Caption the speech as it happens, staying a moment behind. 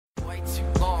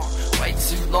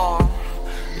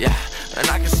And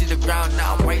I can see the ground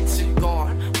now, way too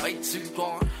gone, way too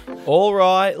gone. All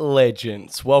right,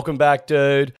 legends. Welcome back,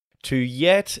 dude, to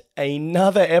yet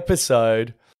another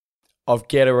episode of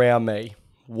Get Around Me.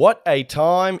 What a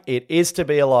time it is to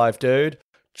be alive, dude.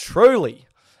 Truly.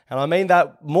 And I mean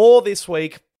that more this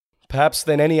week, perhaps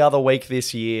than any other week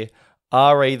this year.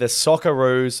 RE, the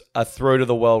Socceroos are through to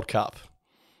the World Cup.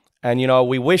 And, you know,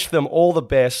 we wish them all the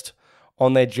best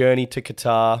on their journey to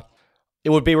Qatar. It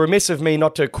would be remiss of me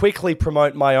not to quickly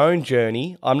promote my own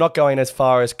journey. I'm not going as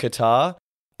far as Qatar,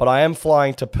 but I am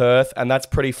flying to Perth, and that's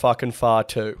pretty fucking far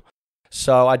too.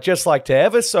 So I'd just like to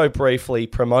ever so briefly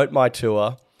promote my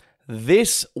tour.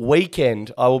 This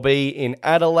weekend, I will be in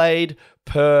Adelaide,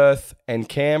 Perth, and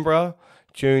Canberra,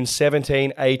 June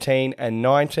 17, 18, and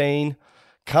 19.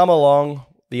 Come along.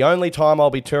 The only time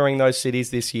I'll be touring those cities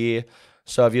this year.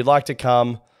 So if you'd like to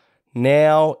come,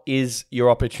 now is your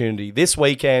opportunity. This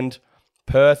weekend,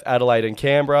 Perth, Adelaide, and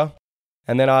Canberra.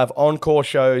 And then I have encore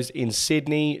shows in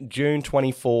Sydney, June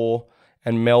 24,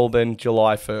 and Melbourne,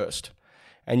 July 1st.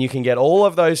 And you can get all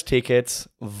of those tickets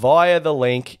via the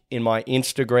link in my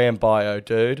Instagram bio,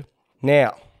 dude.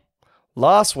 Now,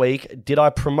 last week, did I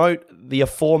promote the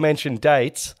aforementioned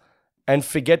dates and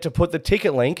forget to put the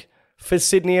ticket link for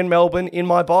Sydney and Melbourne in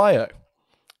my bio?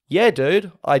 Yeah,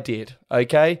 dude, I did,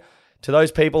 okay? To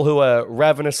those people who are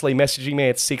ravenously messaging me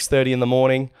at 6:30 in the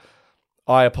morning,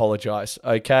 I apologize,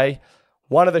 okay?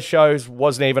 One of the shows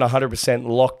wasn't even 100%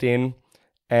 locked in,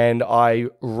 and I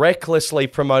recklessly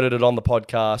promoted it on the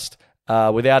podcast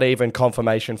without even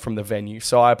confirmation from the venue.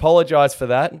 So I apologize for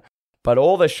that, but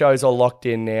all the shows are locked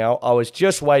in now. I was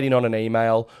just waiting on an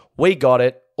email. We got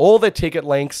it. All the ticket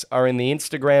links are in the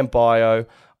Instagram bio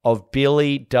of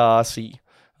Billy Darcy.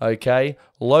 Okay,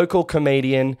 local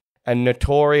comedian and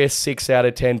notorious 6 out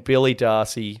of 10 Billy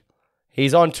Darcy.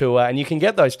 He's on tour, and you can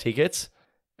get those tickets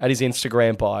at his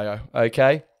Instagram bio,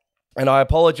 okay? And I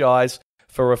apologize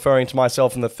for referring to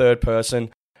myself in the third person.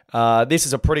 This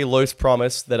is a pretty loose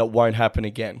promise that it won't happen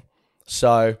again.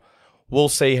 So we'll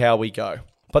see how we go.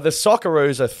 But the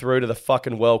Socceroos are through to the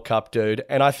fucking World Cup, dude.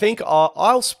 And I think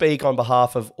I'll speak on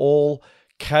behalf of all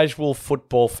casual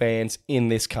football fans in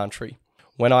this country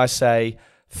when I say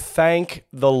thank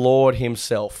the Lord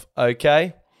himself,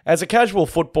 okay? As a casual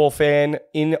football fan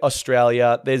in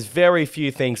Australia, there's very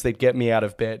few things that get me out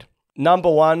of bed.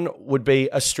 Number one would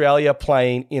be Australia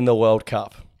playing in the World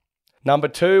Cup. Number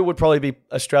two would probably be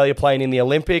Australia playing in the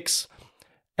Olympics.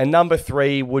 And number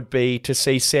three would be to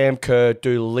see Sam Kerr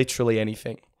do literally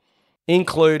anything,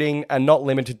 including and not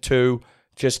limited to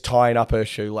just tying up her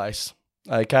shoelace.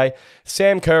 Okay,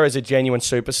 Sam Kerr is a genuine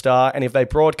superstar, and if they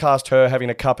broadcast her having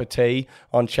a cup of tea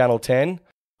on Channel 10,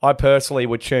 I personally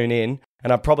would tune in,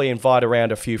 and I'd probably invite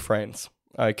around a few friends.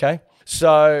 Okay,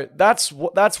 so that's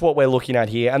what we're looking at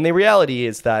here, and the reality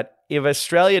is that if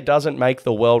Australia doesn't make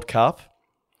the World Cup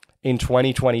in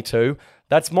 2022,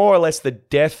 that's more or less the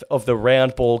death of the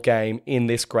round ball game in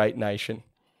this great nation.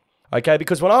 Okay,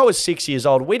 because when I was 6 years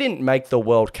old, we didn't make the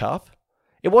World Cup.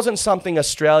 It wasn't something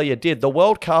Australia did. The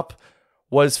World Cup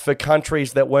was for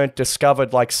countries that weren't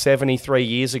discovered like 73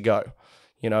 years ago,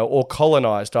 or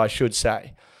colonized, I should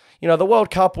say. The World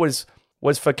Cup was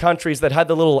for countries that had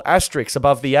the little asterisks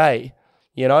above the A.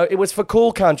 It was for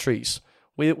cool countries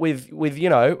with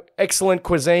excellent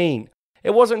cuisine.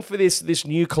 It wasn't for this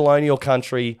new colonial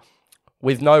country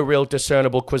with no real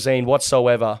discernible cuisine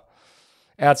whatsoever,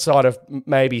 outside of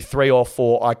maybe 3 or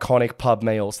 4 iconic pub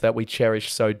meals that we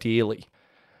cherish so dearly.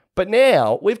 But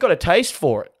now, we've got a taste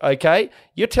for it, okay?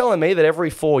 You're telling me that every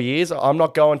 4 years I'm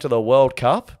not going to the World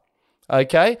Cup,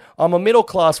 okay? I'm a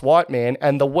middle-class white man,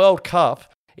 and the World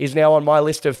Cup is now on my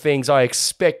list of things I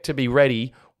expect to be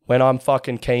ready when I'm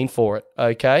fucking keen for it,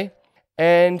 okay?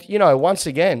 And, once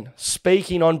again,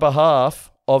 speaking on behalf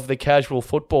of the casual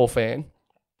football fan,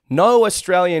 no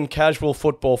Australian casual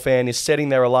football fan is setting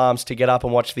their alarms to get up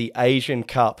and watch the Asian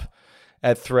Cup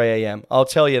at 3 a.m. I'll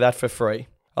tell you that for free.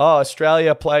 Oh,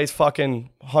 Australia plays fucking,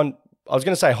 I was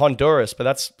going to say Honduras, but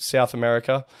that's South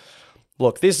America.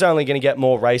 Look, this is only going to get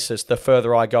more racist the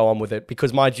further I go on with it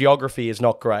because my geography is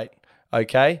not great,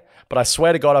 okay? But I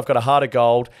swear to God, I've got a heart of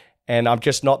gold and I'm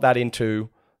just not that into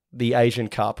the Asian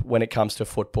Cup when it comes to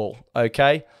football,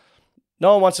 okay?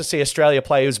 No one wants to see Australia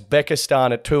play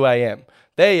Uzbekistan at 2 a.m.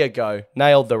 There you go.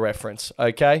 Nailed the reference,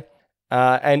 okay?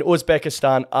 And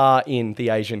Uzbekistan are in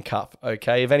the Asian Cup,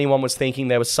 okay? If anyone was thinking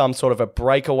there was some sort of a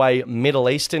breakaway Middle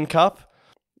Eastern Cup,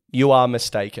 you are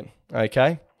mistaken,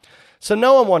 okay? So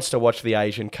no one wants to watch the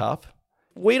Asian Cup.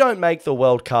 We don't make the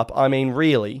World Cup. I mean,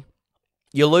 really,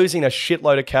 you're losing a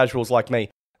shitload of casuals like me.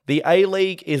 The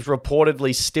A-League is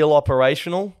reportedly still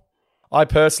operational. I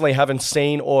personally haven't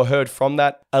seen or heard from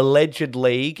that alleged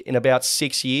league in about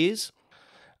 6 years.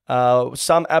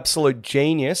 Some absolute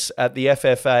genius at the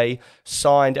FFA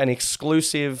signed an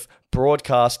exclusive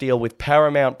broadcast deal with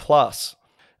Paramount Plus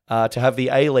to have the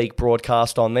A-League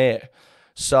broadcast on there.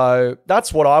 So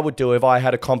that's what I would do if I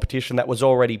had a competition that was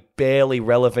already barely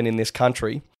relevant in this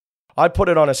country. I'd put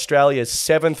it on Australia's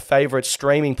 7th favourite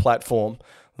streaming platform.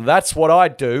 That's what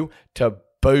I'd do to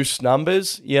boost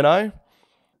numbers, you know?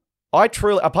 I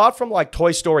truly, apart from like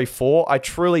Toy Story 4, I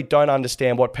truly don't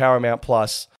understand what Paramount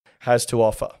Plus has to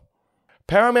offer.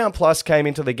 Paramount Plus came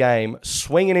into the game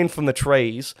swinging in from the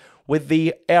trees with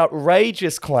the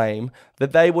outrageous claim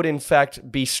that they would in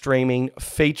fact be streaming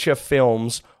feature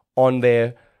films on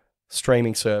their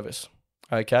streaming service,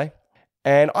 okay?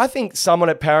 And I think someone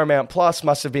at Paramount Plus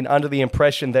must have been under the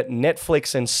impression that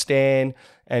Netflix and Stan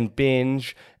and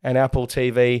Binge and Apple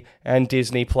TV and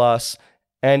Disney Plus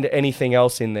and anything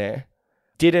else in there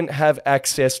didn't have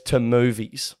access to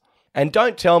movies. And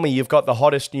don't tell me you've got the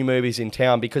hottest new movies in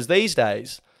town, because these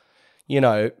days, you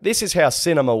know, this is how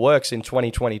cinema works in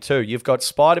 2022. You've got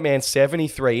Spider-Man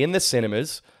 73 in the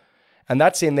cinemas, and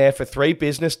that's in there for 3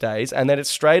 business days, and then it's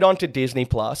straight on to Disney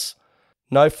Plus.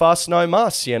 No fuss, no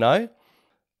muss, you know?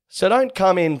 So don't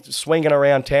come in swinging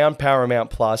around town, Paramount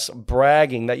Plus,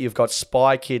 bragging that you've got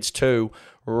Spy Kids 2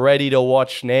 ready to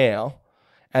watch now,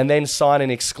 and then sign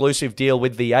an exclusive deal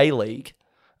with the A-League,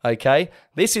 okay?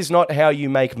 This is not how you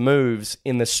make moves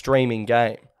in the streaming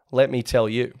game, let me tell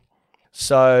you.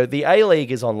 So the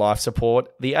A-League is on life support,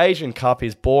 the Asian Cup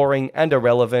is boring and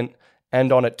irrelevant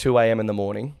and on at 2 a.m. in the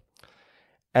morning.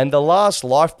 And the last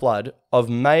lifeblood of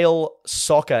male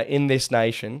soccer in this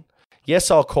nation,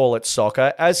 yes, I'll call it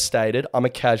soccer, as stated, I'm a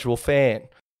casual fan,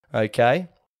 okay?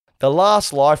 The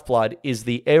last lifeblood is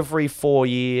the every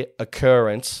 4-year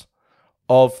occurrence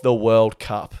of the World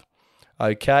Cup,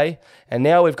 okay? And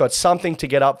now we've got something to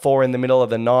get up for in the middle of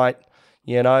the night,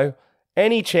 you know?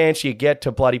 Any chance you get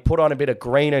to bloody put on a bit of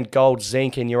green and gold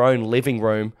zinc in your own living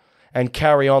room and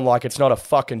carry on like it's not a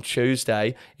fucking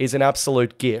Tuesday is an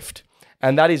absolute gift.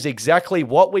 And that is exactly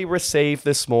what we received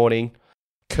this morning,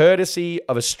 courtesy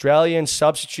of Australian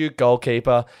substitute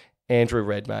goalkeeper Andrew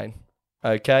Redmayne.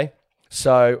 Okay?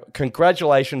 So,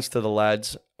 congratulations to the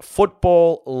lads.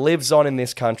 Football lives on in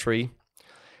this country,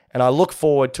 and I look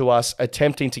forward to us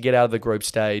attempting to get out of the group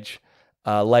stage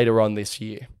later on this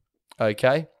year.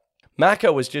 Okay?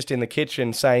 Macca was just in the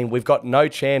kitchen saying we've got no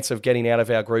chance of getting out of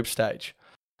our group stage.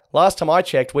 Last time I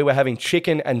checked, we were having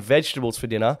chicken and vegetables for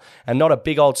dinner and not a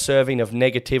big old serving of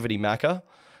negativity, Macca.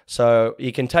 So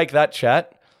you can take that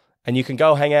chat and you can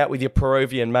go hang out with your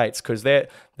Peruvian mates, because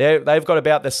they've got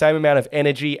about the same amount of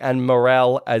energy and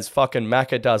morale as fucking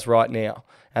Macca does right now.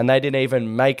 And they didn't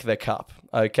even make the cup,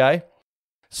 okay?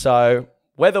 So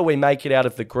whether we make it out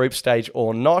of the group stage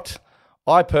or not,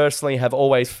 I personally have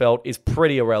always felt is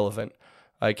pretty irrelevant,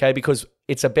 okay? Because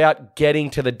it's about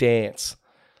getting to the dance.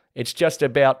 It's just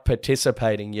about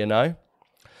participating, you know?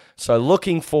 So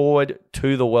looking forward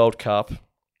to the World Cup,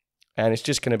 and it's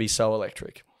just going to be so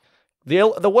electric.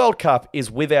 The World Cup is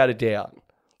without a doubt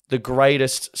the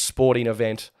greatest sporting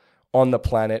event on the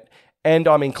planet, and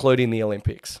I'm including the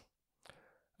Olympics.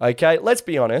 Okay, let's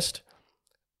be honest.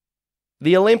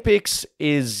 The Olympics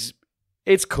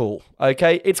it's cool,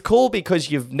 okay? It's cool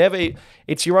because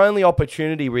it's your only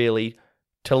opportunity really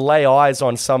to lay eyes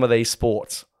on some of these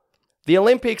sports. The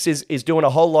Olympics is doing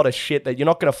a whole lot of shit that you're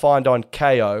not going to find on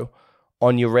KO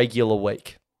on your regular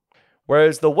week.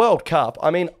 Whereas the World Cup,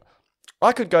 I mean,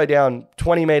 I could go down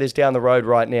 20 metres down the road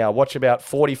right now, watch about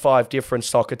 45 different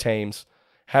soccer teams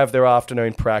have their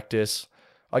afternoon practice.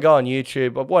 I go on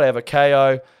YouTube, or whatever,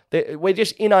 KO. We're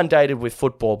just inundated with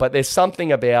football, but there's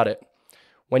something about it.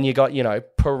 When you got, you know,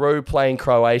 Peru playing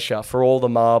Croatia for all the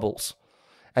marbles.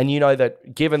 And you know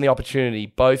that given the opportunity,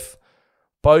 both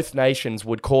nations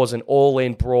would cause an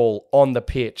all-in brawl on the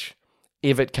pitch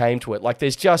if it came to it. Like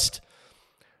there's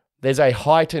a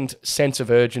heightened sense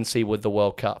of urgency with the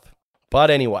World Cup. But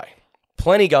anyway,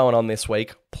 plenty going on this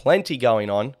week. Plenty going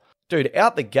on. Dude,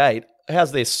 out the gate,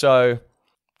 how's this? So,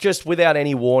 just without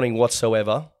any warning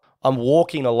whatsoever, I'm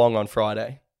walking along on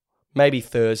Friday. Maybe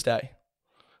Thursday.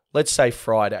 Let's say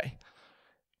Friday.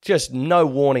 Just no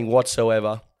warning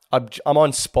whatsoever. I'm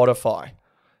on Spotify,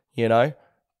 you know,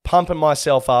 pumping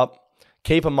myself up,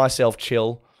 keeping myself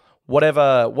chill.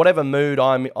 Whatever mood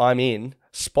I'm in,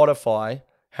 Spotify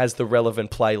has the relevant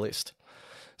playlist.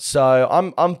 So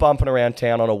I'm bumping around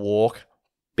town on a walk,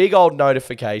 big old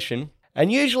notification.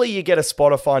 And usually you get a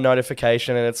Spotify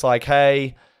notification and it's like,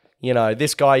 hey, you know,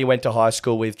 this guy you went to high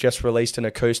school with just released an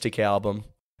acoustic album.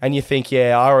 and you think,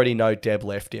 yeah, I already know Deb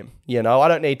left him. You know, I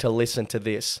don't need to listen to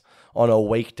this on a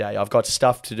weekday. I've got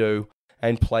stuff to do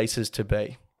and places to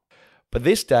be. But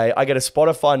this day, I get a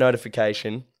Spotify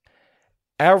notification.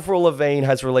 Avril Lavigne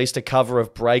has released a cover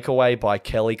of Breakaway by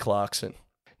Kelly Clarkson.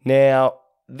 Now,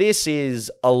 this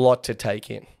is a lot to take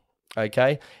in,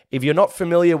 okay? If you're not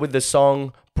familiar with the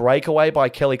song Breakaway by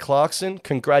Kelly Clarkson,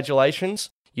 congratulations.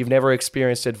 You've never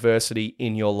experienced adversity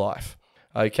in your life,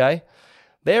 okay?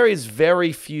 There is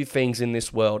very few things in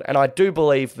this world, and I do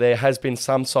believe there has been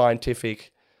some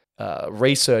scientific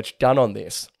research done on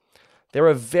this. There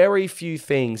are very few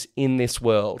things in this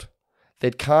world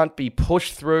that can't be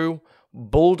pushed through,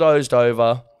 bulldozed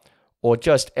over, or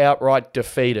just outright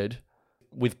defeated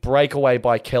with Breakaway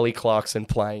by Kelly Clarkson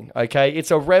playing, okay?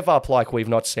 It's a rev up like we've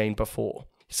not seen before.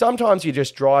 Sometimes you're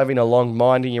just driving along,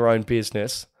 minding your own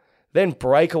business, then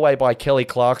Breakaway by Kelly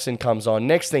Clarkson comes on.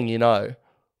 Next thing you know,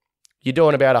 you're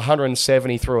doing about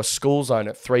 170 through a school zone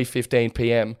at 3:15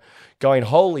 p.m. going,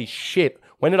 holy shit,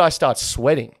 when did I start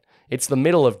sweating? It's the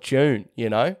middle of June, you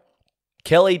know?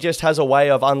 Kelly just has a way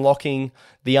of unlocking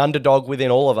the underdog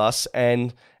within all of us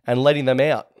and letting them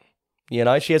out. You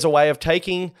know, she has a way of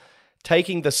taking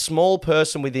the small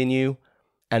person within you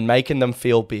and making them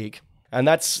feel big. And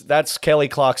that's Kelly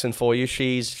Clarkson for you.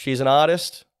 She's an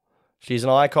artist. She's an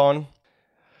icon.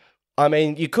 I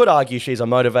mean, you could argue she's a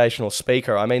motivational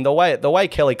speaker. I mean, the way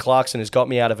Kelly Clarkson has got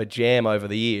me out of a jam over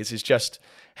the years is just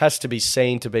has to be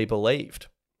seen to be believed.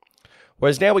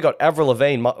 Whereas now we got Avril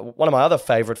Lavigne, one of my other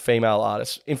favorite female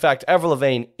artists. In fact, Avril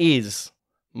Lavigne is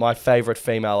my favorite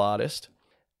female artist.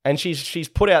 And she's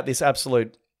put out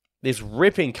this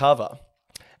ripping cover.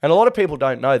 And a lot of people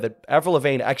don't know that Avril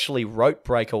Lavigne actually wrote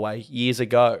Breakaway years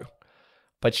ago,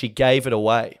 but she gave it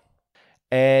away.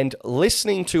 And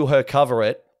listening to her cover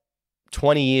it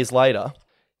 20 years later,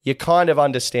 you kind of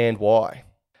understand why.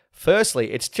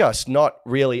 Firstly, it's just not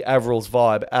really Avril's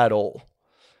vibe at all.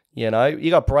 You know, you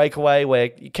got Breakaway where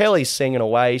Kelly's singing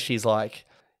away. She's like,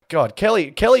 God,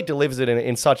 Kelly delivers it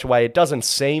in such a way it doesn't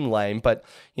seem lame, but,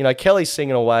 you know, Kelly's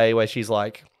singing away where she's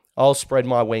like, I'll spread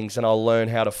my wings and I'll learn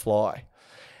how to fly.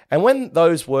 And when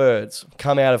those words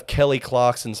come out of Kelly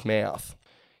Clarkson's mouth,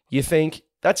 you think,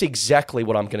 that's exactly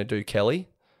what I'm going to do, Kelly.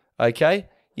 Okay?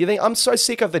 You think, I'm so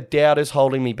sick of the doubters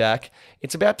holding me back.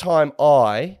 It's about time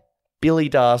I, Billy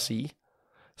Darcy,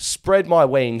 spread my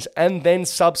wings and then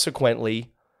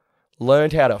subsequently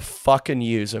learned how to fucking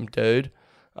use them, dude.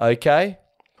 Okay?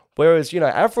 Whereas, you know,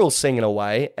 Avril's singing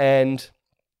away and,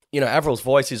 you know, Avril's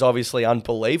voice is obviously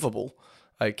unbelievable.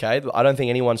 Okay? I don't think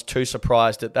anyone's too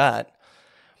surprised at that.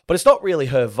 But it's not really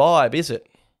her vibe, is it?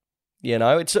 You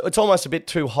know, it's almost a bit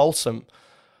too wholesome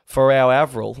for our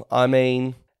Avril. I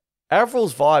mean,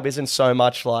 Avril's vibe isn't so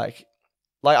much like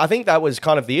I think that was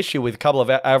kind of the issue with a couple of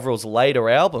Avril's later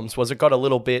albums was it got a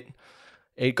little bit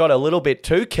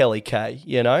too Kelly K,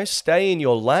 you know? Stay in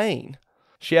your lane.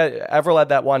 Avril had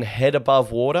that one, Head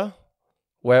Above Water,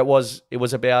 where it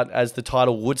was about, as the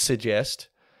title would suggest,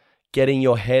 getting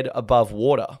your head above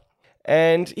water.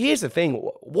 And here's the thing,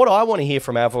 what I want to hear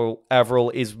from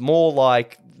Avril is more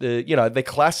like the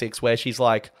classics where she's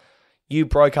like, you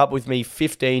broke up with me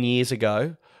 15 years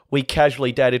ago, we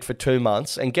casually dated for 2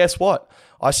 months, and guess what?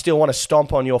 I still want to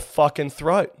stomp on your fucking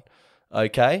throat,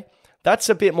 okay? That's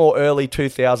a bit more early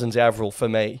 2000s Avril for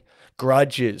me.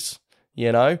 Grudges,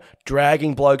 you know,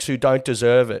 dragging blokes who don't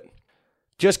deserve it.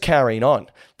 Just carrying on.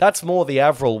 That's more the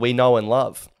Avril we know and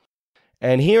love.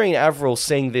 And hearing Avril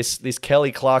sing this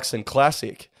Kelly Clarkson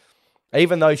classic,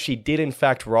 even though she did in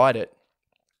fact write it,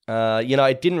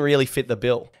 it didn't really fit the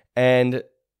bill. And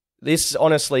this,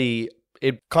 honestly,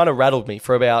 it kind of rattled me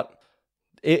for about...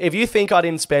 If you think I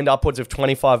didn't spend upwards of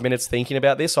 25 minutes thinking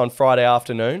about this on Friday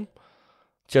afternoon,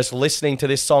 just listening to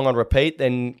this song on repeat,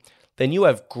 then you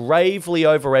have gravely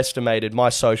overestimated my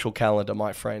social calendar,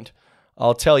 my friend.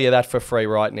 I'll tell you that for free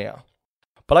right now.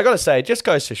 But I got to say, it just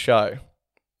goes to show...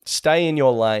 Stay in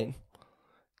your lane.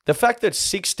 The fact that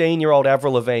 16-year-old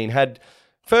Avril Lavigne had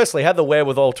the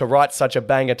wherewithal to write such a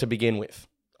banger to begin with,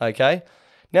 okay?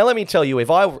 Now let me tell you, if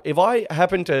I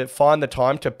happen to find the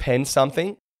time to pen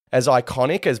something as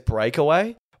iconic as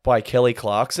Breakaway by Kelly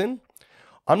Clarkson,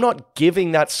 I'm not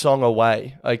giving that song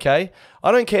away, okay?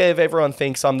 I don't care if everyone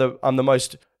thinks I'm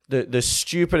the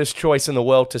stupidest choice in the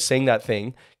world to sing that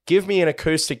thing. Give me an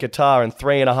acoustic guitar and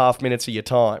 3.5 minutes of your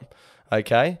time,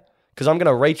 okay? Because I'm going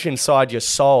to reach inside your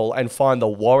soul and find the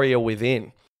warrior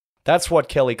within. That's what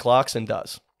Kelly Clarkson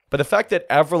does. But the fact that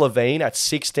Avril Lavigne at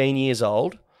 16 years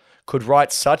old could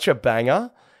write such a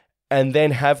banger and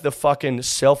then have the fucking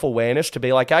self-awareness to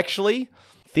be like, actually,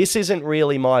 this isn't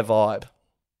really my vibe.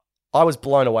 I was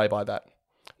blown away by that.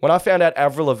 When I found out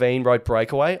Avril Lavigne wrote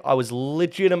Breakaway, I was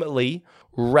legitimately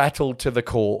rattled to the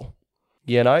core.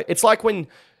 You know, it's like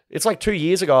 2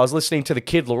 years ago, I was listening to the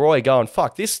Kid Laroi going,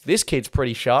 fuck, this kid's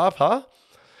pretty sharp, huh?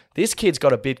 This kid's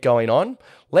got a bit going on.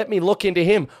 Let me look into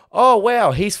him. Oh,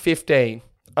 wow, he's 15.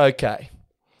 Okay.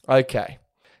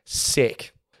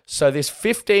 Sick. So this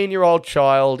 15-year-old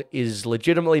child is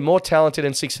legitimately more talented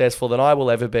and successful than I will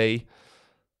ever be,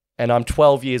 and I'm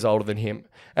 12 years older than him.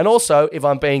 And also, if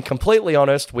I'm being completely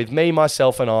honest with me,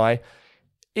 myself, and I,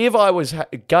 if I was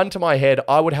gun to my head,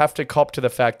 I would have to cop to the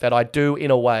fact that I do,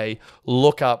 in a way,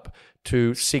 look up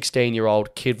to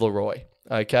 16-year-old Kid Laroi,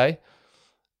 okay?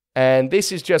 And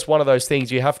this is just one of those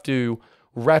things you have to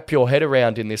wrap your head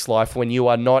around in this life when you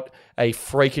are not a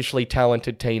freakishly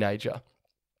talented teenager.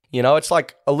 You know, it's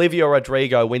like Olivia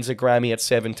Rodrigo wins a Grammy at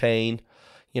 17.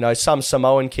 You know, some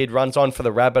Samoan kid runs on for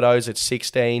the Rabbitohs at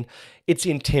 16. It's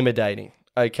intimidating,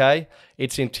 okay?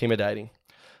 It's intimidating.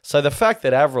 So the fact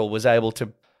that Avril was able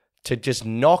to just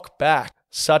knock back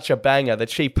such a banger that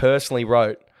she personally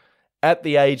wrote at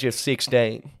the age of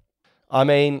 16, I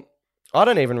mean, I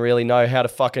don't even really know how to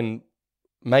fucking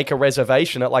make a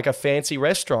reservation at like a fancy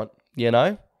restaurant, you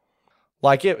know?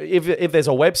 Like if there's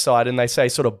a website and they say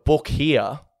sort of book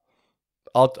here,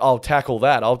 I'll tackle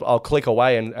that. I'll click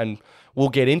away and we'll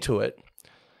get into it.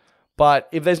 But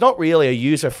if there's not really a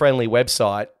user-friendly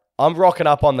website, I'm rocking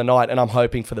up on the night and I'm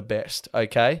hoping for the best,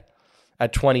 okay?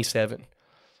 At 27.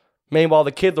 Meanwhile,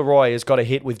 the Kid Laroi has got a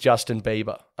hit with Justin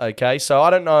Bieber, okay? So I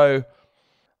don't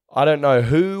know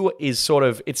who is sort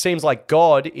of, it seems like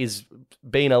God is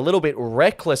being a little bit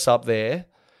reckless up there.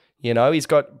 You know, he's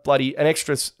got bloody an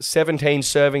extra 17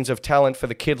 servings of talent for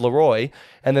the Kid Laroi,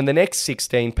 and then the next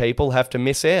 16 people have to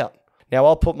miss out. Now,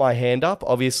 I'll put my hand up.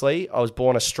 Obviously, I was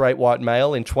born a straight white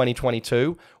male in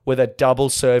 2022 with a double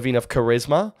serving of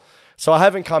charisma. So I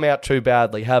haven't come out too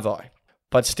badly, have I?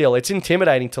 But still, it's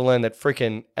intimidating to learn that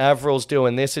freaking Avril's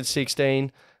doing this at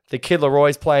 16. The Kid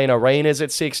Laroi's playing arenas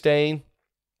at 16.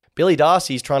 Billy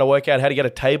Darcy's trying to work out how to get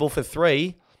a table for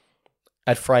 3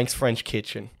 at Frank's French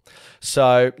Kitchen.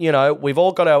 So, you know, we've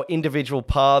all got our individual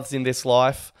paths in this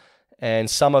life, and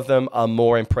some of them are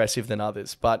more impressive than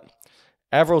others. But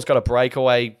Avril's got a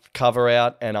Breakaway cover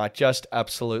out, and I just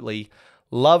absolutely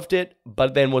loved it,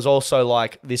 but then was also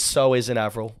like, this so isn't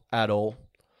Avril at all.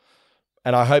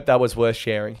 And I hope that was worth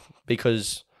sharing,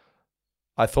 because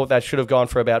I thought that should have gone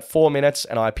for about 4 minutes,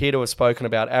 and I appear to have spoken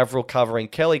about Avril covering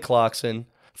Kelly Clarkson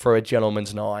for A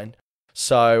Gentleman's 9.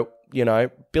 So, you know,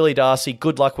 Billy Darcy,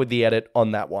 good luck with the edit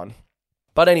on that one.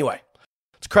 But anyway,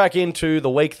 let's crack into the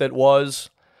week that was.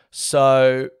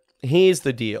 So here's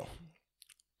the deal.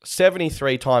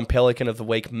 73-time Pelican of the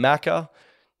Week, Macca.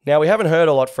 Now, we haven't heard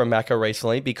a lot from Macca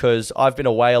recently because I've been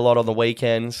away a lot on the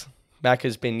weekends.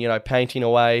 Macca's been, you know, painting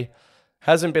away.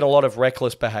 Hasn't been a lot of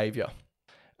reckless behavior.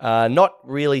 Not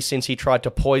really since he tried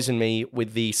to poison me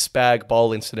with the Spag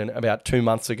Bowl incident about 2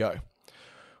 months ago,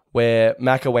 where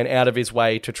Macca went out of his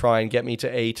way to try and get me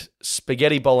to eat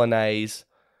spaghetti bolognese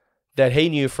that he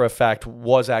knew for a fact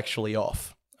was actually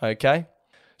off, okay?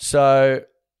 So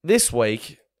this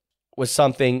week was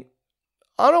something,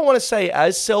 I don't want to say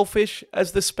as selfish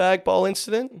as the Spag Bowl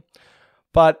incident,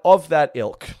 but of that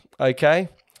ilk, okay?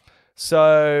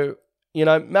 So, you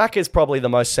know, Mac is probably the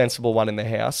most sensible one in the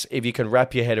house, if you can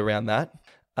wrap your head around that.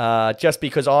 Just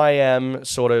because I am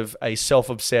sort of a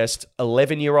self-obsessed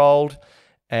 11-year-old,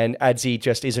 and Adzi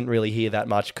just isn't really here that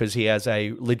much because he has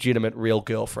a legitimate real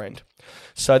girlfriend.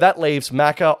 So that leaves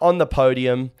Macca on the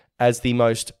podium as the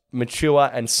most mature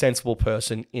and sensible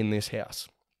person in this house.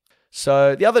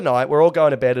 So the other night, we're all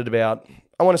going to bed at about,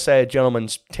 I want to say a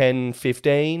gentleman's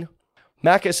 10:15.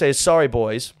 Macca says, sorry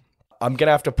boys, I'm going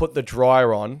to have to put the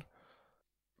dryer on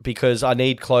because I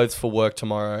need clothes for work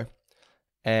tomorrow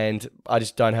and I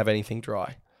just don't have anything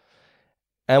dry.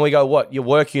 And we go, what, your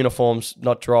work uniform's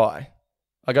not dry?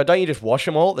 I go, don't you just wash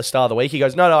them all at the start of the week? He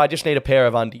goes, no, I just need a pair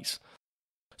of undies.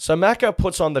 So Macca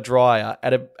puts on the dryer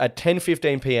at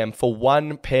 10:15 p.m. for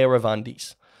one pair of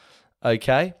undies.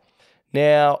 Okay?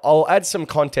 Now, I'll add some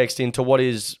context into what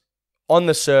is, on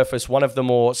the surface, one of the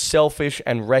more selfish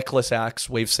and reckless acts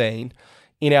we've seen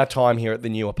in our time here at the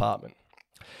new apartment.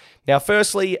 Now,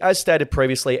 firstly, as stated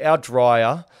previously, our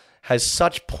dryer has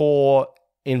such poor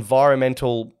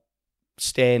environmental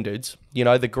standards, you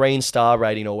know, the green star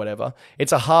rating or whatever.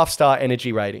 It's a half-star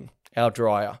energy rating, our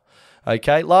dryer.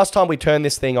 Okay, last time we turned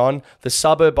this thing on, the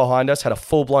suburb behind us had a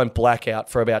full-blown blackout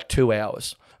for about 2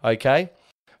 hours. Okay,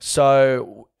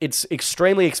 so it's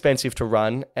extremely expensive to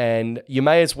run, and you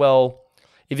may as well,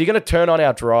 if you're going to turn on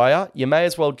our dryer, you may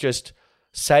as well just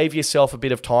save yourself a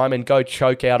bit of time and go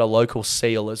choke out a local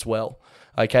seal as well.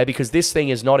 okay? Because this thing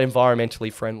is not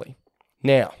environmentally friendly.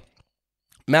 Now,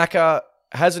 Macca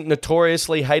hasn't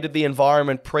notoriously hated the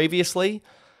environment previously,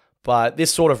 but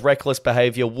this sort of reckless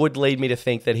behavior would lead me to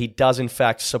think that he does in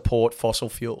fact support fossil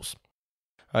fuels,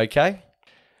 okay?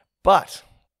 But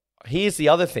here's the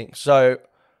other thing. So,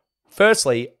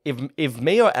 firstly, if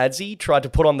me or Adzi tried to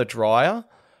put on the dryer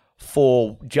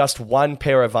for just one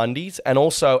pair of undies and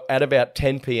also at about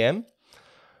 10 p.m.,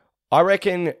 I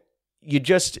reckon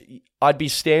I'd be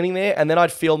standing there and then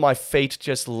I'd feel my feet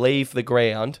just leave the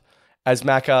ground as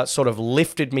Macca sort of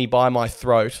lifted me by my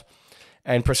throat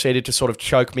and proceeded to sort of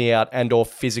choke me out and or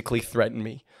physically threaten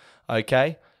me,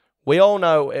 okay? We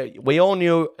all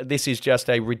knew this is just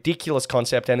a ridiculous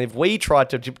concept, and if we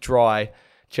tried to dry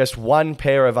just one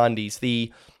pair of undies,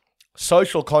 the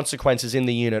social consequences in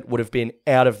the unit would have been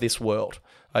out of this world,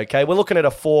 okay? We're looking at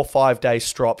a 4 or 5 day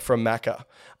strop from Macca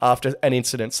after an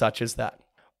incident such as that.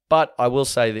 But I will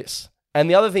say this, and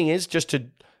the other thing is, just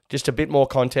a bit more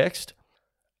context,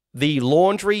 the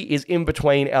laundry is in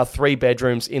between our 3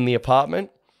 bedrooms in the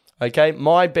apartment. Okay,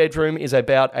 my bedroom is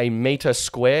about a meter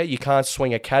square. You can't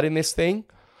swing a cat in this thing.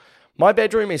 My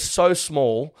bedroom is so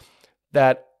small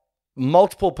that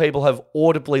multiple people have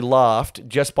audibly laughed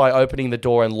just by opening the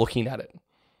door and looking at it.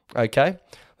 Okay,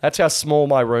 that's how small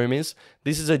my room is.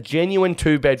 This is a genuine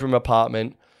 2-bedroom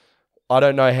apartment. I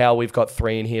don't know how we've got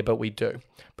 3 in here, but we do.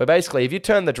 But basically, if you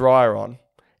turn the dryer on,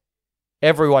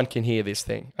 everyone can hear this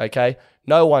thing, okay?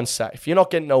 No one's safe. You're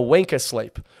not getting a wink of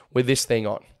sleep with this thing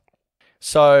on.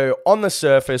 So, on the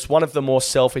surface, one of the more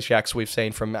selfish acts we've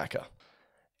seen from Macca.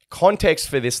 Context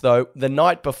for this, though, the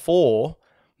night before,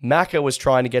 Macca was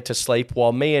trying to get to sleep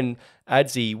while me and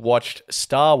Adzi watched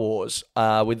Star Wars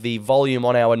with the volume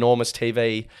on our enormous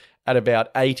TV at about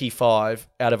 85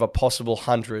 out of a possible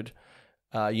 100,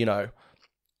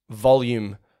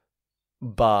 volume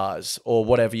bars or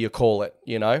whatever you call it,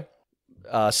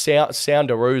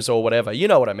 soundaroos or whatever. You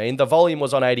know what I mean? The volume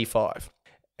was on 85.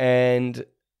 And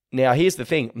now here's the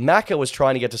thing. Macca was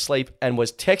trying to get to sleep and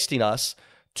was texting us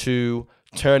to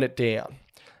turn it down.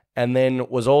 And then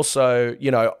was also,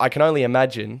 I can only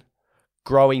imagine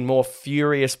growing more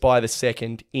furious by the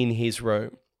second in his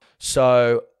room.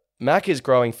 So Mac is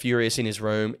growing furious in his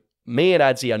room. Me and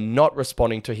Adzi are not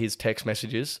responding to his text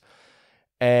messages.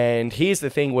 And here's the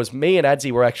thing was me and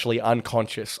Adzi were actually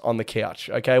unconscious on the couch.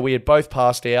 Okay, we had both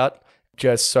passed out.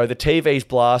 Just so the TV's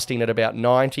blasting at about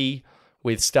 90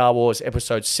 with Star Wars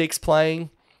Episode 6 playing,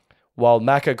 while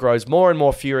Macca grows more and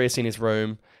more furious in his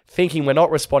room, thinking we're not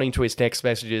responding to his text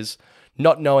messages,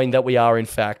 not knowing that we are in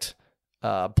fact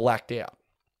blacked out.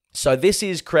 So this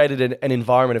has created an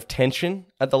environment of tension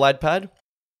at the lad pad.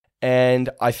 And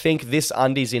I think this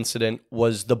undies incident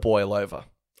was the boil over.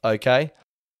 Okay?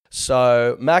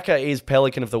 So Macca is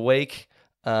Pelican of the Week.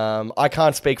 I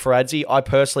can't speak for Adzi. I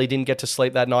personally didn't get to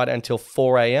sleep that night until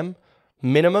 4 a.m.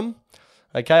 minimum.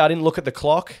 Okay, I didn't look at the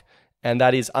clock, and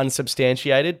that is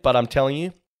unsubstantiated, but I'm telling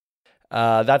you,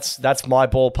 that's my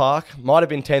ballpark. Might have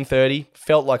been 10:30,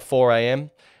 felt like 4 a.m.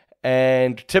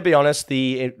 And to be honest,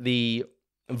 the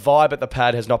vibe at the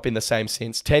pad has not been the same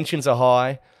since. Tensions are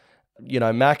high.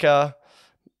 Macca's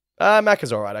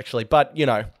all right, actually, but,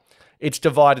 it's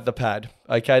divided the pad,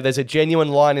 okay? There's a genuine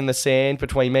line in the sand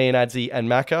between me and Adzi and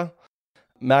Macca.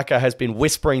 Macca has been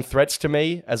whispering threats to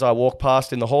me as I walk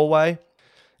past in the hallway,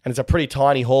 and it's a pretty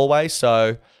tiny hallway,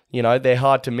 so, they're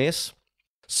hard to miss.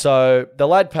 So the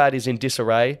lad pad is in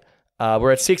disarray.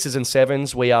 We're at 6s and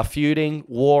 7s. We are feuding,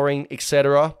 warring,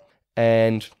 etc.,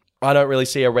 and I don't really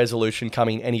see a resolution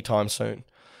coming anytime soon.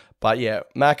 But yeah,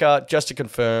 Macca, just to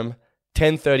confirm,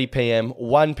 10:30 p.m.,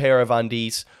 1 pair of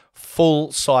undies,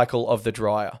 full cycle of the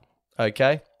dryer,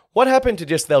 okay? What happened to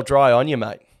just they'll dry on you,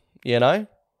 mate?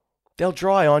 They'll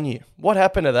dry on you. What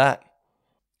happened to that?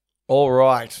 All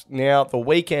right, now the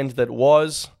weekend that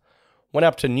went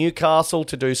up to Newcastle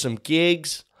to do some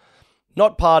gigs.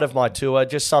 Not part of my tour,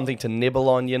 just something to nibble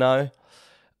on,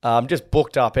 I'm just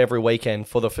booked up every weekend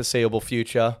for the foreseeable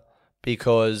future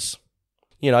because,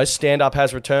 stand-up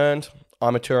has returned.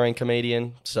 I'm a touring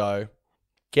comedian, so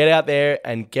get out there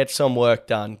and get some work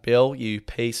done, Bill, you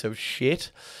piece of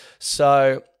shit.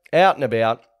 So, out and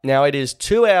about. Now, it is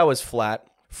 2 hours flat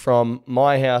from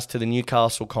my house to the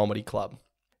Newcastle Comedy Club.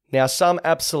 Now, some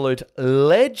absolute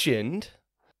legend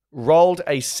rolled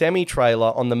a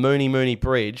semi-trailer on the Mooney Mooney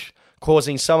Bridge,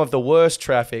 causing some of the worst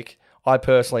traffic I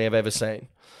personally have ever seen.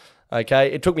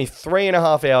 Okay, it took me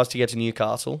 3.5 hours to get to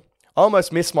Newcastle. I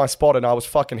almost missed my spot and I was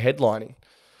fucking headlining.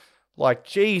 Like,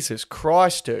 Jesus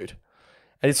Christ, dude.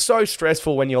 And it's so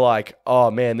stressful when you're like,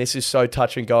 oh man, this is so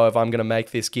touch and go if I'm going to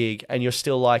make this gig. And you're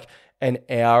still like an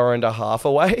hour and a half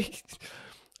away.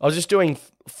 I was just doing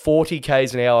 40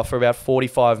 k's an hour for about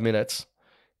 45 minutes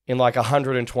in like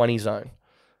 120 zone.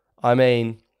 I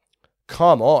mean,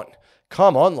 come on,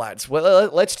 lads. Well,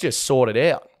 let's just sort it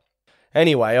out.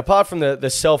 Anyway, apart from the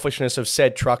selfishness of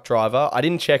said truck driver, I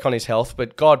didn't check on his health,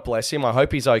 but God bless him. I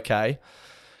hope he's okay.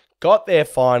 Got there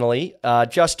finally,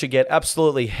 just to get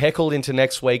absolutely heckled into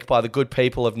next week by the good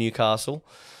people of Newcastle.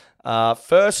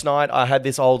 First night, I had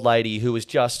this old lady who was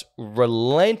just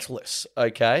relentless,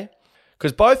 okay?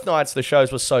 Because both nights the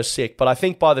shows were so sick, but I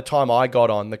think by the time I got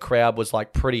on, the crowd was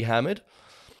like pretty hammered.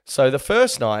 So the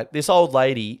first night, this old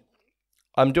lady,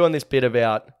 I'm doing this bit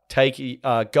about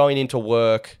going into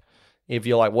work, if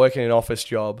you're like working an office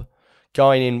job,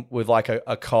 going in with like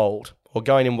a cold or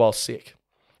going in while sick.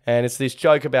 And it's this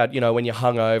joke about, when you're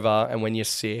hungover and when you're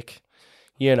sick,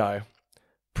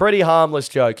 pretty harmless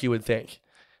joke, you would think.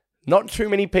 Not too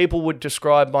many people would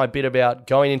describe my bit about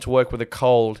going into work with a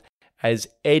cold as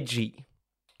edgy,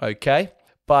 okay?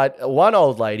 But one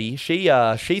old lady, she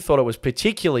thought it was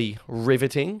particularly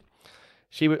riveting.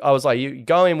 I was like, you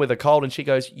go in with a cold, and she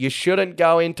goes, you shouldn't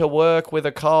go into work with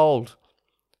a cold.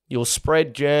 You'll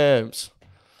spread germs.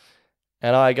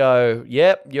 And I go,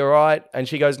 yep, you're right. And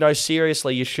she goes, no,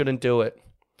 seriously, you shouldn't do it.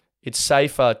 It's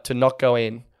safer to not go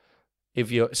in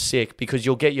if you're sick because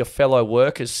you'll get your fellow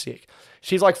workers sick.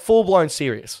 She's like full-blown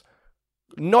serious.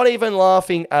 Not even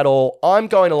laughing at all. I'm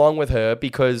going along with her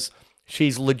because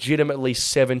she's legitimately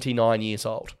 79 years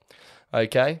old.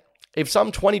 Okay? If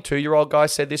some 22-year-old guy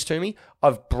said this to me,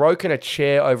 I've broken a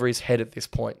chair over his head at this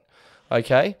point.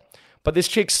 Okay? But this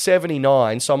chick's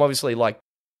 79, so I'm obviously like,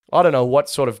 I don't know what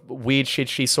sort of weird shit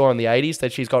she saw in the 80s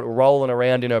that she's got rolling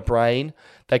around in her brain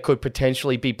that could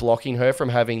potentially be blocking her from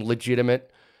having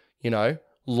legitimate,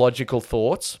 logical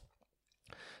thoughts.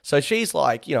 So she's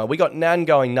like, we got Nan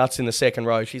going nuts in the second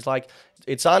row. She's like,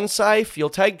 it's unsafe. You'll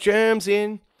take germs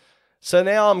in. So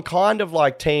now I'm kind of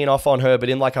like teeing off on her, but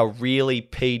in like a really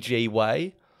PG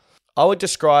way. I would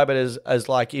describe it as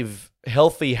like if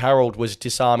Healthy Harold was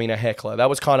disarming a heckler. That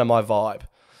was kind of my vibe.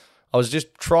 I was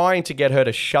just trying to get her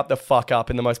to shut the fuck up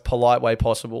in the most polite way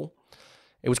possible.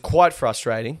 It was quite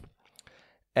frustrating.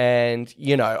 And,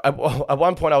 at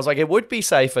one point I was like, it would be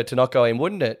safer to not go in,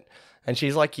 wouldn't it? And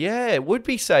she's like, yeah, it would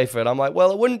be safer. And I'm like,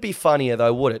 well, it wouldn't be funnier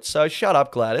though, would it? So shut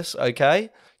up, Gladys, okay?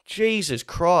 Jesus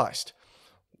Christ.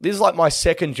 This is like my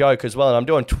second joke as well, and I'm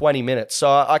doing 20 minutes. So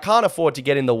I can't afford to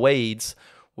get in the weeds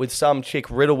with some chick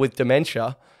riddled with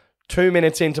dementia 2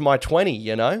 minutes into my 20,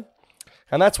 And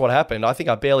that's what happened. I think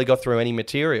I barely got through any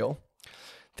material.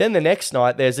 Then the next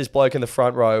night, there's this bloke in the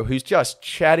front row who's just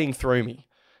chatting through me.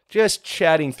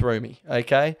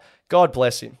 Okay? God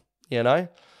bless him,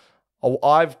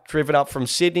 I've driven up from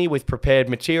Sydney with prepared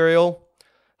material.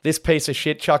 This piece of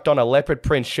shit chucked on a leopard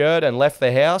print shirt and left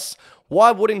the house.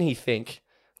 Why wouldn't he think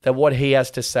that what he has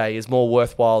to say is more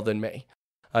worthwhile than me?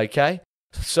 Okay?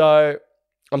 So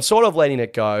I'm sort of letting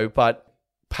it go, but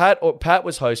Pat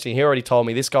was hosting. He already told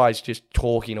me this guy's just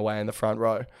talking away in the front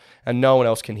row and no one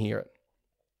else can hear it.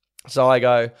 So I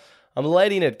go, I'm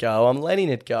letting it go.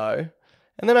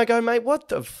 And then I go, mate, what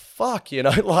the fuck?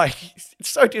 It's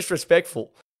so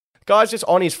disrespectful. The guy's just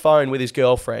on his phone with his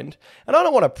girlfriend. And I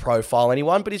don't want to profile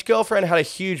anyone, but his girlfriend had a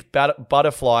huge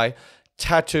butterfly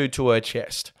tattooed to her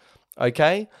chest.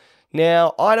 Okay?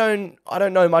 Now, I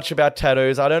don't know much about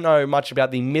tattoos. I don't know much about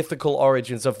the mythical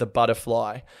origins of the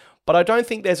butterfly. But I don't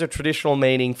think there's a traditional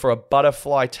meaning for a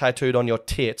butterfly tattooed on your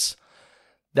tits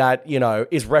that,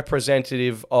 is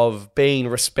representative of being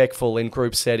respectful in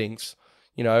group settings.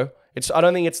 I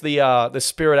don't think it's the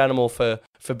spirit animal for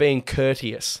being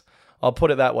courteous. I'll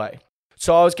put it that way.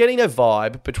 So I was getting a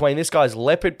vibe between this guy's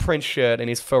leopard print shirt and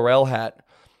his Pharrell hat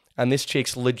and this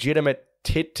chick's legitimate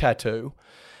tit tattoo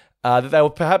that they were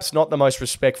perhaps not the most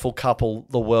respectful couple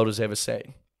the world has ever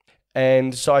seen.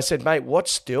 And so I said, mate,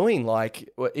 what's doing? Like,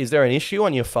 is there an issue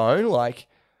on your phone? Like,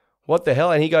 what the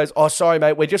hell? And he goes, oh, sorry,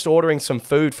 mate, we're just ordering some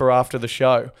food for after the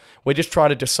show. We're just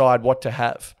trying to decide what to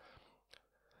have.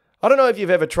 I don't know if you've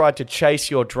ever tried to chase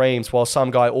your dreams while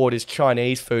some guy orders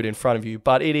Chinese food in front of you,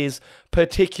 but it is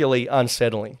particularly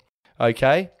unsettling,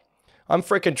 okay? I'm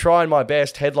freaking trying my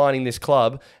best headlining this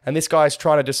club, and this guy's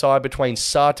trying to decide between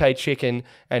satay chicken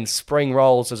and spring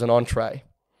rolls as an entree.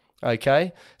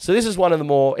 Okay? So this is one of the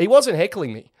more... He wasn't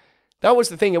heckling me. That was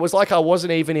the thing. It was like I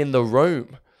wasn't even in the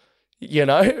room.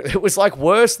 It was like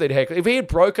worse than heckling. If he had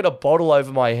broken a bottle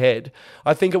over my head,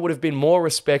 I think it would have been more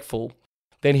respectful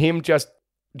than him just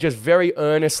very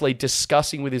earnestly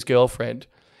discussing with his girlfriend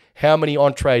how many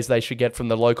entrees they should get from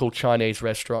the local Chinese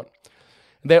restaurant.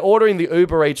 They're ordering the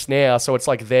Uber Eats now, so it's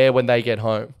like there when they get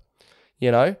home.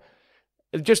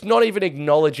 Just not even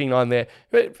acknowledging I'm there.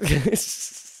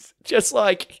 just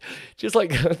like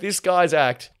this guy's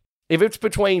act. If it's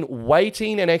between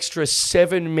waiting an extra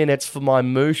 7 minutes for my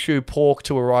Mushu pork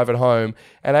to arrive at home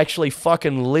and actually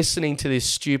fucking listening to this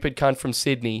stupid cunt from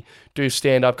Sydney do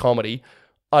stand-up comedy,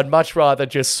 I'd much rather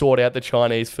just sort out the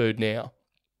Chinese food now.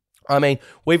 I mean,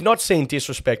 we've not seen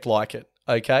disrespect like it,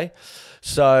 okay?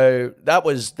 So that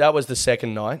was the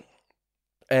second night.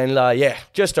 And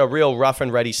just a real rough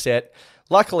and ready set.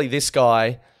 Luckily, this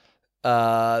guy,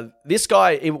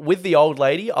 with the old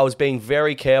lady, I was being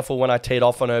very careful when I teed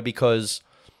off on her because,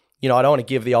 I don't want to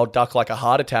give the old duck like a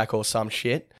heart attack or some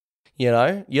shit. You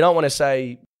don't want to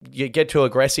say you get too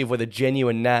aggressive with a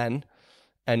genuine nan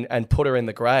and put her in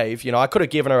the grave. I could have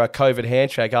given her a COVID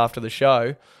handshake after the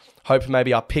show, hope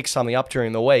maybe I pick something up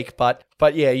during the week. But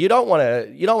yeah, you don't want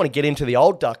to get into the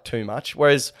old duck too much.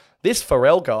 Whereas this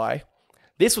Pharrell guy,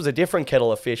 this was a different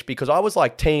kettle of fish because I was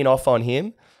like teeing off on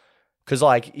him. Because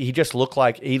he looked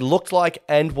like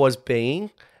and was being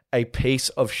a piece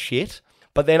of shit.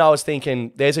 But then I was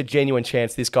thinking, there's a genuine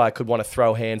chance this guy could want to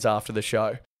throw hands after the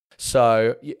show.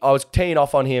 So I was teeing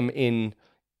off on him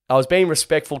I was being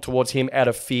respectful towards him out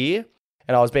of fear.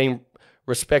 And I was being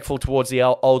respectful towards the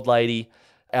old lady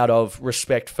out of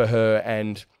respect for her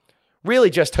and really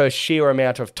just her sheer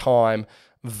amount of time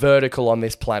vertical on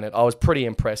this planet. I was pretty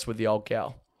impressed with the old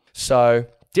gal. So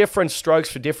different strokes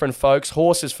for different folks,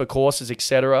 horses for courses,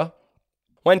 etc.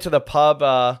 Went to the pub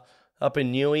up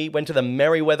in Newey, went to the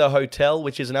Merriweather Hotel,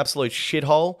 which is an absolute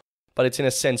shithole, but it's in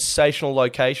a sensational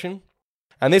location.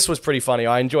 And this was pretty funny.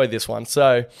 I enjoyed this one.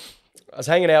 So I was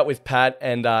hanging out with Pat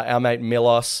and our mate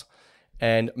Milos,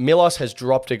 and Milos has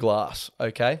dropped a glass,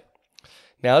 okay?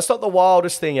 Now, it's not the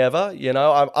wildest thing ever,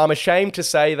 I'm ashamed to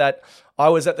say that I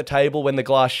was at the table when the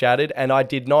glass shattered, and I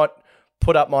did not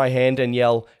put up my hand and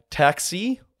yell,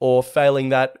 taxi, or failing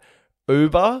that,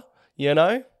 Uber,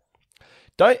 I'll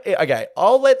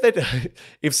let that,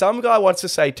 if some guy wants to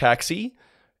say taxi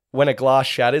when a glass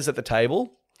shatters at the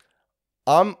table,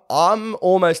 I'm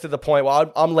almost at the point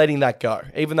where I'm letting that go,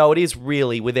 even though it is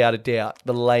really, without a doubt,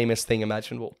 the lamest thing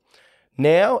imaginable.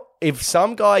 Now, if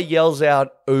some guy yells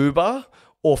out Uber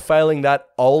or failing that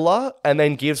Ola and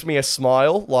then gives me a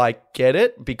smile like, get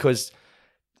it, because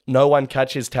no one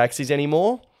catches taxis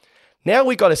anymore, now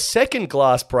we got a second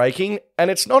glass breaking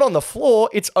and it's not on the floor,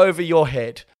 it's over your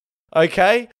head,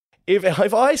 okay?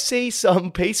 If I see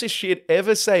some piece of shit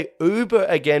ever say Uber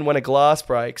again when a glass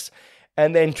breaks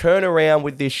and then turn around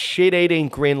with this shit-eating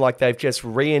grin like they've just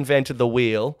reinvented the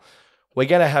wheel, we're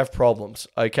going to have problems,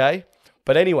 okay?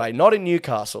 But anyway, not in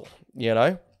Newcastle,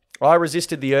 I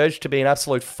resisted the urge to be an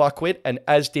absolute fuckwit, and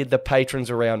as did the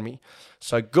patrons around me.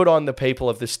 So good on the people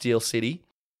of the Steel City.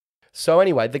 So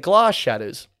anyway, the glass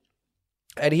shatters.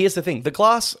 And here's the thing.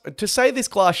 To say this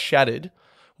glass shattered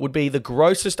would be the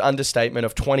grossest understatement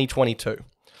of 2022.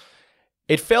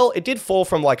 It did fall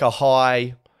from like a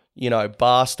high,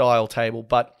 bar-style table,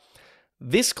 but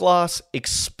this glass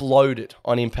exploded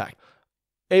on impact.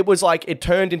 It was like it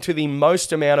turned into the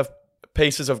most amount of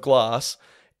pieces of glass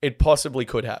it possibly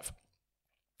could have.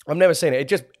 I've never seen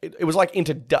it. It was like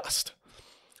into dust.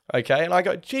 Okay, and I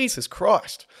go, Jesus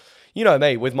Christ. You know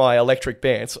me with my electric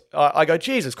bands. I go,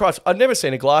 Jesus Christ, I've never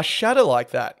seen a glass shatter like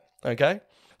that. Okay,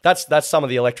 that's some of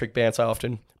the electric bands I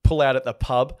often pull out at the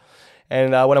pub,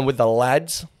 and when I'm with the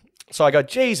lads. So I go,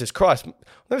 Jesus Christ,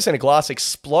 I've never seen a glass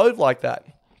explode like that.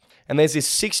 And there's this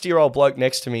 60-year-old bloke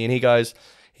next to me, and he goes,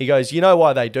 you know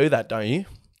why they do that, don't you?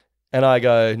 And I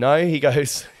go, no. He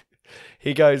goes,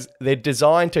 they're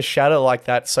designed to shatter like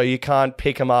that so you can't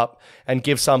pick them up and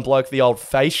give some bloke the old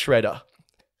face shredder.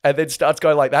 And then starts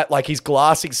going like that, like he's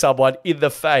glassing someone in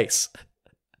the face.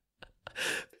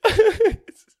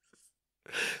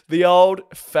 The old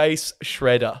face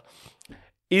shredder.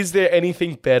 Is there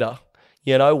anything better?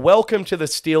 Welcome to the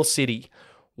Steel City,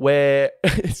 where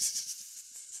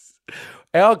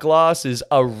our glasses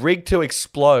are rigged to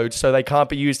explode so they can't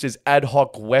be used as ad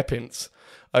hoc weapons,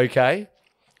 okay?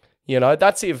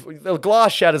 That's if the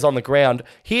glass shatters on the ground.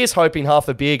 Here's hoping half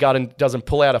the beer garden doesn't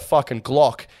pull out a fucking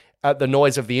Glock at the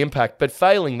noise of the impact. But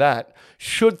failing that,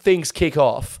 should things kick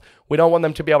off, we don't want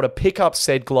them to be able to pick up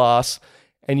said glass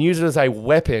and use it as a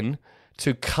weapon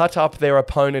to cut up their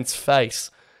opponent's face.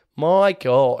 My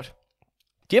God.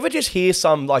 Do you ever just hear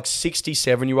some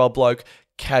 67-year-old bloke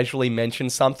casually mention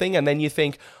something and then you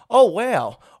think, oh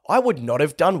wow, I would not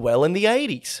have done well in the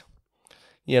 80s?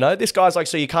 This guy's like,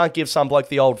 so you can't give some bloke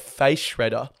the old face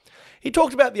shredder. He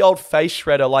talked about the old face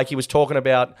shredder like he was talking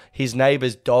about his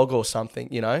neighbour's dog or something,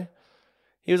 He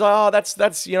was like, oh,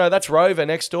 that's Rover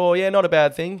next door. Yeah, not a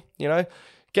bad thing,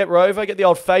 Get Rover, get the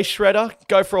old face shredder,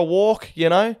 go for a walk,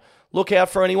 look out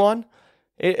for anyone.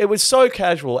 It was so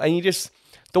casual, and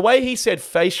The way he said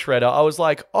face shredder, I was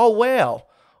like, oh, wow,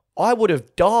 I would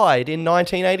have died in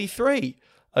 1983,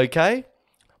 okay?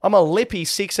 I'm a lippy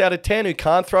 6 out of 10 who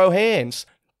can't throw hands.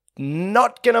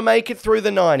 Not going to make it through the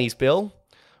 90s, Bill.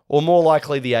 Or more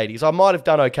likely the 80s. I might have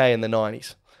done okay in the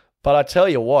 90s. But I tell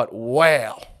you what,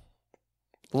 wow.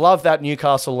 Love that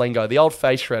Newcastle lingo, the old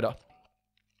face shredder.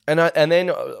 And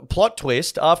then, plot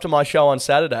twist, after my show on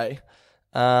Saturday,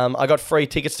 I got free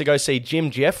tickets to go see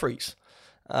Jim Jeffries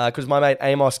because my mate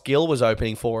Amos Gill was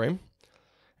opening for him.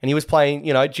 And he was playing,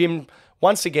 Jim,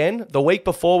 once again, the week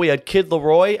before we had Kid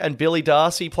Leroy and Billy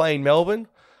Darcy playing Melbourne.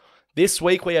 This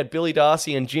week we had Billy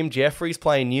Darcy and Jim Jeffries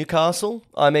playing Newcastle.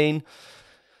 I mean,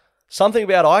 something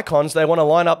about icons, they want to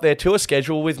line up their tour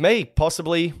schedule with me,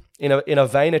 possibly in a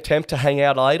vain attempt to hang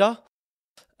out later.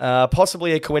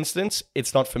 Possibly a coincidence.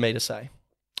 It's not for me to say.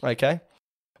 Okay?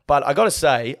 But I got to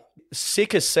say,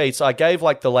 sick as seats, I gave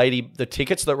the lady the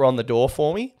tickets that were on the door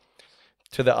for me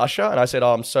to the usher. And I said,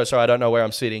 oh, I'm so sorry, I don't know where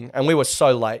I'm sitting. And we were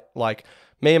so late.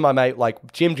 Me and my mate,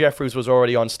 Jim Jeffries was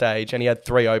already on stage and he had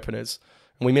 3 openers.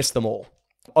 And we missed them all.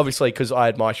 Obviously, because I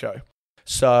had my show.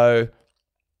 So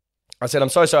I said, I'm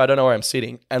so sorry, I don't know where I'm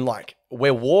sitting. And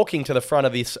we're walking to the front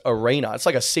of this arena. It's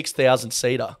like a 6,000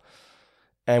 seater.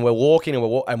 And we're walking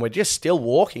and we're just still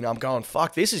walking. I'm going,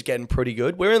 fuck, this is getting pretty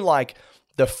good. We're in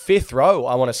the 5th row,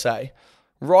 I want to say.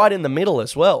 Right in the middle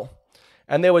as well.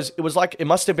 And it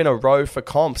must have been a row for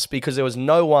comps because there was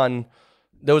no one,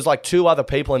 there was 2 other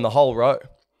people in the whole row.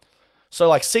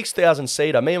 So 6,000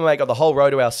 seater, me and my mate got the whole row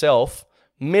to ourselves,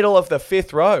 middle of the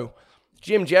 5th row.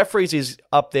 Jim Jeffries is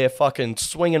up there fucking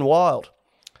swinging wild.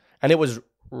 And it was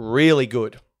really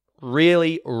good.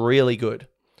 Really, really good.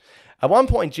 At one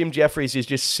point, Jim Jeffries is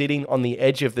just sitting on the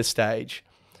edge of the stage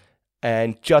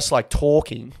and just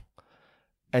talking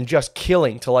and just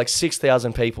killing to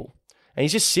 6,000 people. And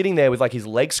he's just sitting there with his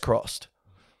legs crossed.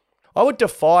 I would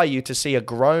defy you to see a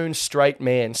grown straight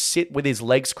man sit with his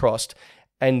legs crossed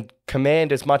and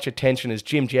command as much attention as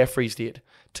Jim Jeffries did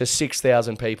to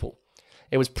 6,000 people.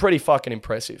 It was pretty fucking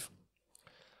impressive.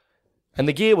 And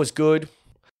the gear was good.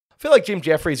 I feel like Jim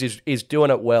Jeffries is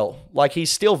doing it well.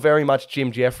 He's still very much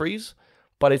Jim Jeffries,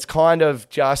 but it's kind of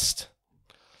just,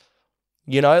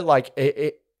 it's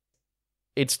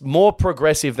more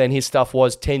progressive than his stuff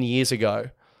was 10 years ago.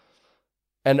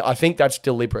 And I think that's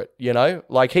deliberate, he's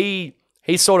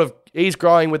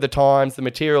growing with the times, the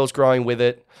material's growing with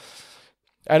it.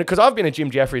 And because I've been a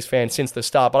Jim Jeffries fan since the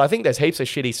start, but I think there's heaps of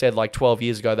shit he said 12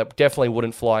 years ago that definitely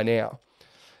wouldn't fly now.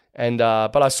 And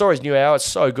but I saw his new hour, it's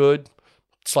so good.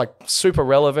 It's super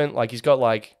relevant. He's got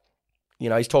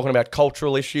he's talking about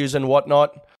cultural issues and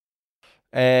whatnot.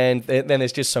 And then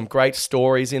there's just some great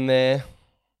stories in there.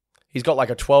 He's got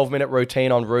a 12-minute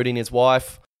routine on rooting his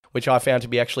wife, which I found to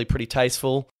be actually pretty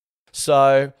tasteful.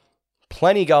 So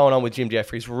plenty going on with Jim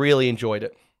Jeffries. Really enjoyed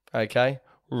it. Okay?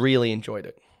 Really enjoyed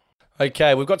it.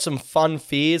 Okay, we've got some fun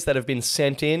fears that have been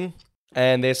sent in,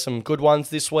 and there's some good ones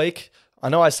this week. I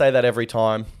know I say that every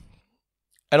time.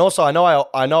 And also, I know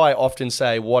I often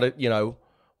say what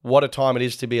a time it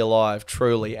is to be alive,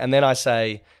 truly. And then I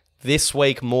say, this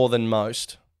week more than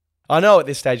most. I know at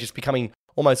this stage it's becoming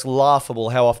almost laughable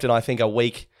how often I think a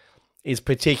week is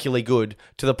particularly good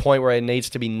to the point where it needs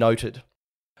to be noted.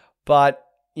 But,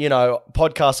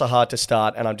 podcasts are hard to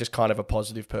start, and I'm just kind of a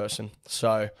positive person.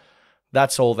 So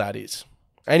that's all that is.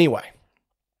 Anyway,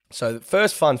 so the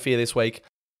first fun fear this week,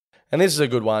 and this is a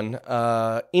good one,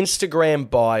 Instagram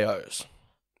bios.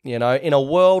 In a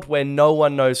world where no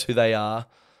one knows who they are,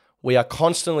 we are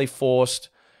constantly forced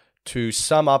to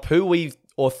sum up who we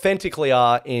authentically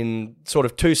are in sort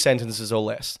of 2 sentences or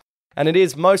less. And it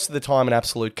is most of the time an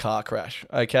absolute car crash,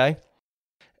 okay?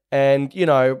 And,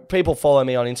 people follow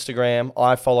me on Instagram.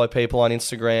 I follow people on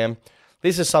Instagram.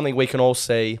 This is something we can all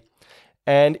see.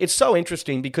 And it's so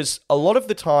interesting because a lot of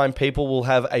the time people will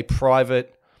have a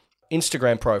private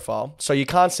Instagram profile. So you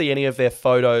can't see any of their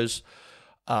photos,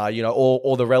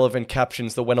 or the relevant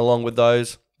captions that went along with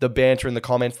those, the banter in the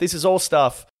comments. This is all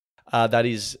stuff that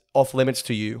is off limits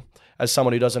to you as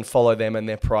someone who doesn't follow them and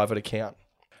their private account.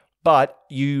 But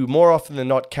you more often than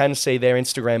not can see their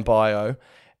Instagram bio.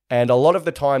 And a lot of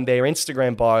the time their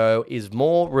Instagram bio is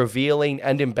more revealing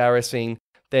and embarrassing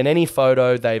than any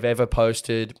photo they've ever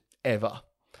posted ever.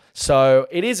 So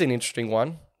it is an interesting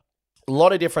one. A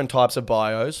lot of different types of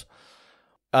bios.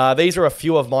 These are a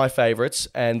few of my favorites,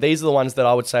 and these are the ones that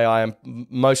I would say I am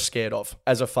most scared of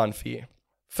as a fun fear.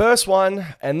 First one,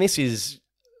 and this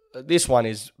one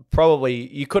is probably,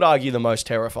 you could argue, the most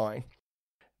terrifying.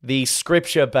 The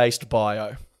scripture-based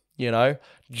bio.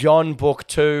 John book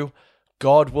 2,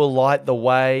 God will light the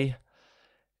way.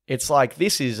 It's like,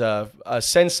 this is a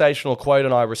sensational quote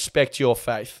and I respect your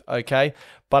faith, okay?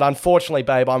 But unfortunately,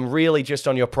 babe, I'm really just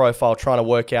on your profile trying to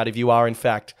work out if you are in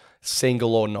fact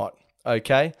single or not,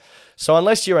 okay? So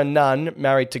unless you're a nun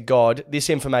married to God, this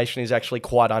information is actually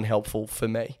quite unhelpful for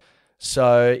me.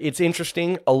 So it's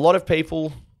interesting. A lot of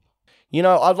people,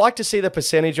 I'd like to see the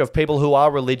percentage of people who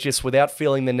are religious without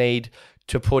feeling the need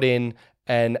to put in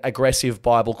an aggressive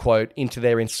Bible quote into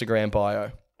their Instagram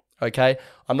bio, okay?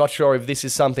 I'm not sure if this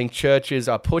is something churches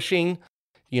are pushing,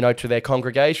 to their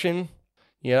congregation.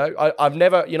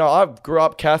 I grew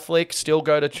up Catholic, still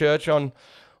go to church on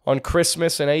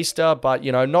Christmas and Easter, but,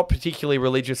 not particularly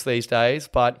religious these days.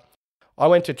 But I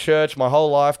went to church my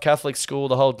whole life, Catholic school,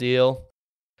 the whole deal.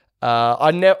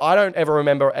 I don't ever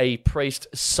remember a priest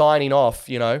signing off,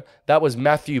 That was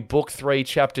Matthew book 3,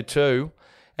 chapter 2.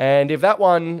 And if that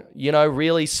one,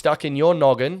 really stuck in your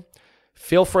noggin,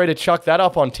 feel free to chuck that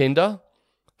up on Tinder.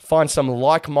 Find some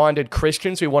like-minded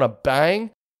Christians who want to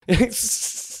bang.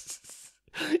 Yes.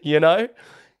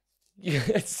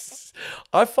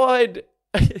 I find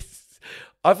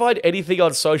anything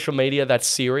on social media that's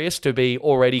serious to be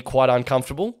already quite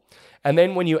uncomfortable. And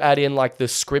then when you add in like the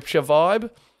scripture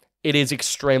vibe, it is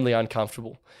extremely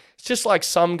uncomfortable. It's just like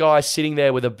some guy sitting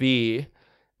there with a beer,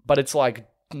 but it's like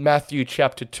Matthew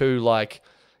chapter 2, like,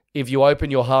 if you open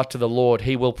your heart to the Lord,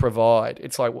 he will provide.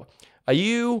 It's like, are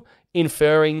you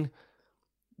inferring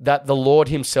that the Lord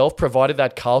himself provided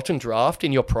that Carlton draft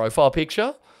in your profile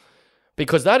picture?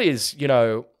 Because that is,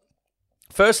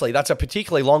 firstly, that's a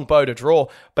particularly long bow to draw.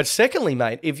 But secondly,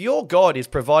 mate, if your God is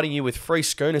providing you with free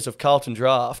schooners of Carlton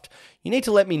draft, you need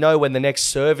to let me know when the next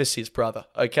service is, brother,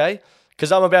 okay?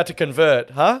 Because I'm about to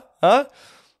convert, huh?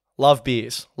 Love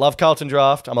beers. Love Carlton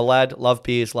draft. I'm a lad. Love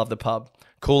beers. Love the pub.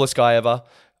 Coolest guy ever.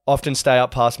 Often stay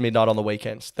up past midnight on the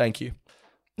weekends. Thank you.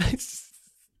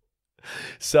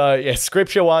 So, yeah,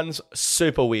 scripture one's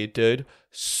super weird, dude.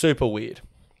 Super weird.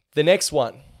 The next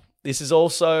one. This is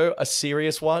also a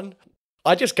serious one.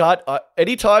 I just can't.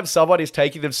 Anytime someone is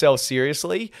taking themselves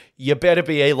seriously, you better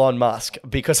be Elon Musk,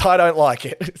 because I don't like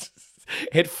it.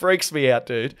 It freaks me out,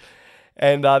 dude.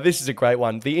 And this is a great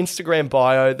one. The Instagram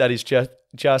bio that is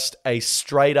just a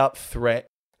straight up threat.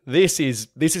 This is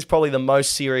probably the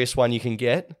most serious one you can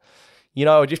get.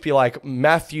 It'd just be like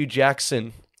Matthew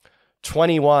Jackson,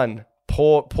 21,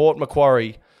 Port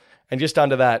Macquarie, and just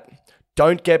under that,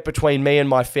 don't get between me and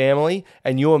my family,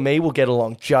 and you and me will get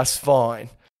along just fine.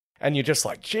 And you're just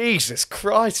like, Jesus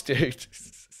Christ, dude.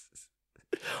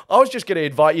 I was just going to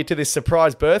invite you to this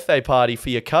surprise birthday party for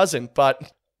your cousin,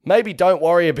 but maybe don't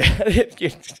worry about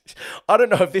it. I don't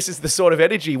know if this is the sort of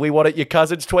energy we want at your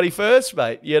cousin's 21st,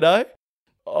 mate,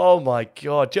 Oh my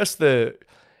God,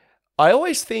 I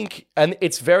always think, and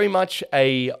it's very much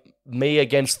a me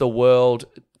against the world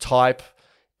type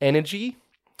energy.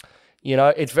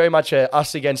 It's very much a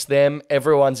us against them,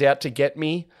 everyone's out to get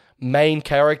me, main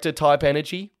character type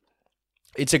energy.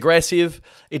 It's aggressive,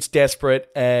 it's desperate,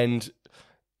 and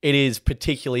it is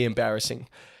particularly embarrassing.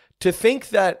 To think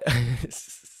that...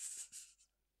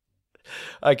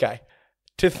 Okay.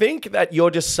 To think that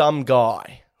you're just some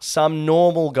guy, some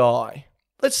normal guy.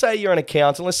 Let's say you're an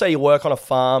accountant. Let's say you work on a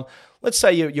farm. Let's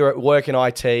say you're at work in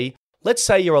IT. Let's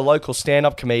say you're a local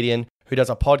stand-up comedian who does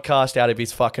a podcast out of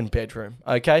his fucking bedroom,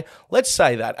 okay? Let's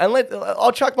say that. And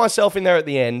I'll chuck myself in there at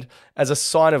the end as a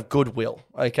sign of goodwill,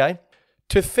 okay?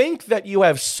 To think that you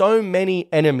have so many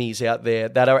enemies out there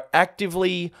that are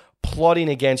actively plotting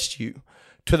against you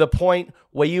to the point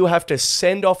where you have to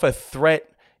send off a threat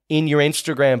in your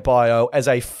Instagram bio as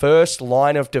a first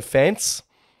line of defense.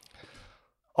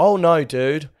 Oh no,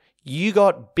 dude. You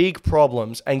got big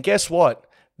problems. And guess what?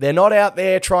 They're not out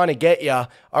there trying to get you.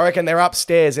 I reckon they're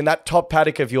upstairs in that top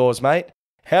paddock of yours, mate.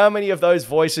 How many of those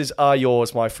voices are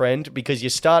yours, my friend? Because you're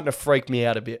starting to freak me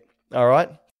out a bit, all right?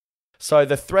 So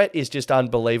the threat is just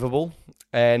unbelievable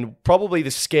and probably the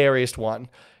scariest one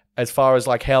as far as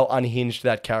like how unhinged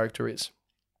that character is,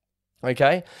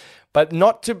 okay? But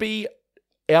not to be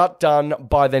outdone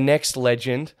by the next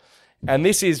legend, and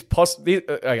this is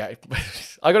okay,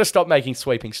 I got to stop making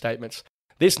sweeping statements.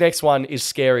 This next one is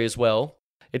scary as well.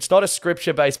 It's not a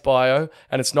scripture-based bio,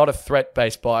 and it's not a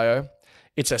threat-based bio.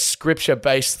 It's a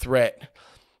scripture-based threat.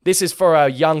 This is for our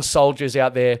young soldiers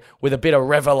out there with a bit of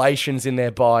revelations in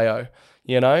their bio,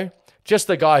 Just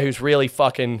the guy who's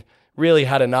really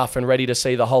had enough and ready to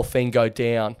see the whole thing go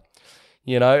down.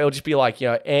 It'll just be like,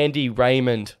 Andy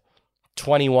Raymond,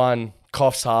 21,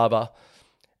 Coffs Harbour,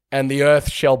 and the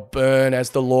earth shall burn as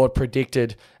the Lord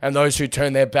predicted, and those who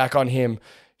turn their back on him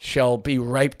shall be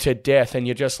raped to death. And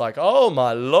you're just like, oh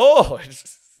my Lord.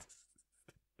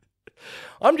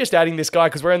 I'm just adding this guy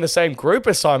because we're in the same group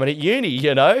assignment at uni,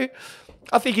 you know?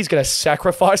 I think he's going to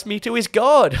sacrifice me to his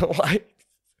God. Like,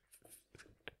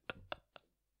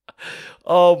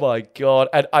 oh my God.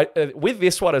 And with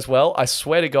this one as well, I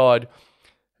swear to God,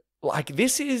 like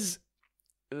this is,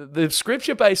 the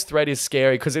scripture-based thread is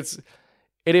scary because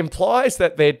it implies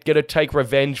that they're going to take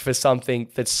revenge for something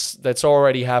that's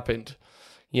already happened.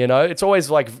 You know, it's always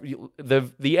like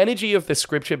the energy of the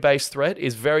scripture-based thread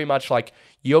is very much like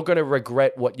you're going to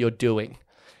regret what you're doing.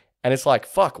 And it's like,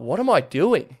 fuck, what am I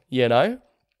doing? You know?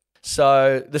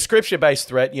 So the scripture-based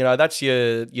threat, you know, that's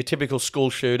your typical school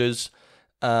shooters,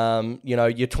 you know,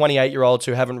 your 28-year-olds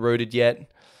who haven't rooted yet,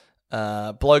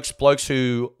 blokes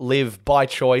who live by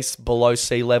choice below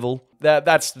sea level.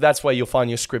 That's where you'll find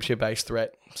your scripture-based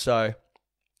threat. So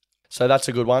that's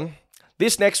a good one.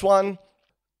 This next one,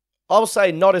 I'll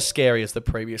say not as scary as the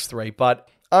previous three, but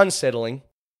unsettling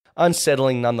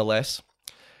nonetheless.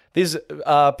 There's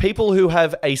people who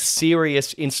have a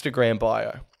serious Instagram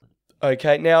bio.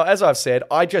 Okay, now, as I've said,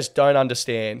 I just don't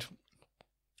understand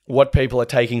what people are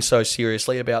taking so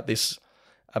seriously about this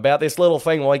little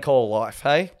thing we call life,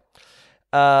 hey?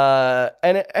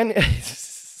 And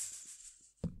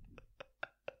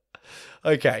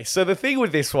okay, so the thing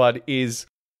with this one is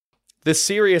the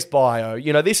serious bio.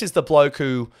 You know, this is the bloke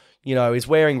who, you know, is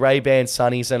wearing Ray-Ban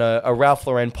sunnies and a Ralph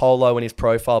Lauren polo in his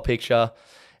profile picture.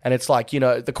 And it's like, you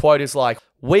know, the quote is like,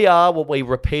 "We are what we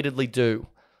repeatedly do.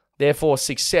 Therefore,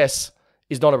 success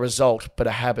is not a result, but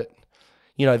a habit."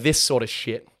 You know, this sort of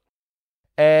shit.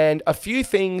 And a few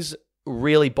things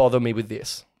really bother me with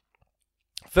this.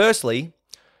 Firstly,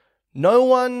 no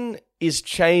one is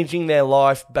changing their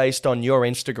life based on your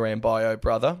Instagram bio,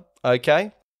 brother.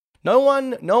 Okay? No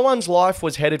one's life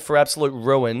was headed for absolute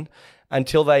ruin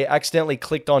until they accidentally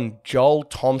clicked on Joel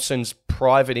Thompson's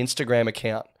private Instagram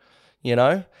account. You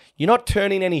know? You're not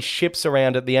turning any ships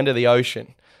around at the end of the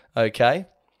ocean. Okay?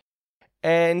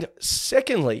 And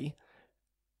secondly,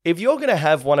 if you're going to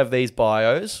have one of these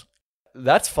bios,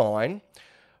 that's fine.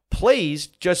 Please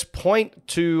just point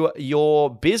to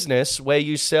your business where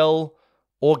you sell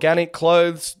organic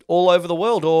clothes all over the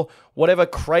world or whatever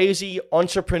crazy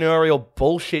entrepreneurial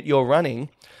bullshit you're running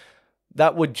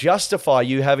that would justify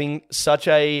you having such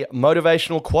a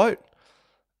motivational quote.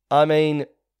 I mean,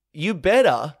 you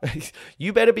better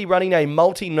be running a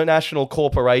multinational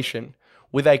corporation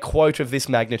with a quote of this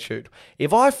magnitude.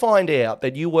 If I find out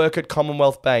that you work at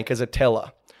Commonwealth Bank as a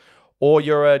teller, or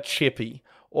you're a chippy,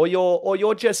 or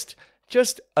you're just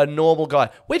a normal guy,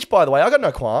 which, by the way, I got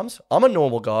no qualms. I'm a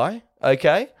normal guy,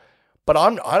 okay? But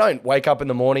I don't wake up in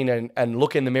the morning and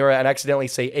look in the mirror and accidentally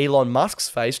see Elon Musk's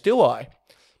face, do I?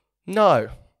 No,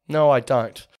 I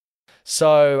don't.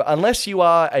 So unless you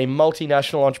are a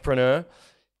multinational entrepreneur,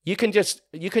 you can just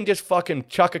fucking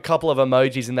chuck a couple of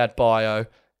emojis in that bio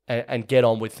and get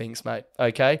on with things, mate,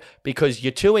 okay? Because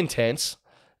you're too intense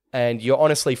and you're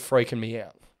honestly freaking me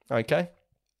out, okay?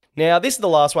 Now, this is the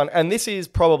last one, and this is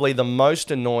probably the most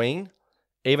annoying,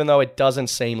 even though it doesn't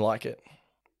seem like it.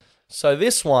 So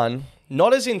this one,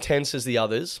 not as intense as the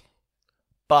others,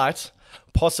 but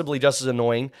possibly just as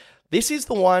annoying. This is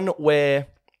the one where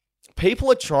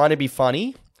people are trying to be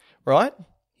funny, right?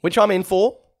 Which I'm in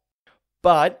for,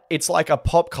 but it's like a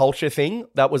pop culture thing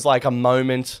that was like a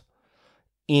moment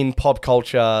in pop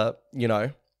culture, you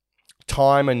know,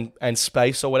 time and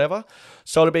space or whatever.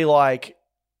 So it'd be like,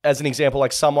 as an example,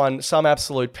 like some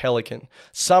absolute pelican,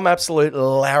 some absolute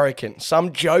larrikin,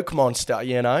 some joke monster,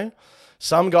 you know?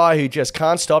 Some guy who just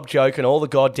can't stop joking all the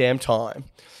goddamn time.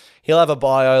 He'll have a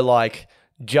bio like,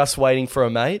 "Just waiting for a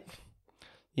mate,"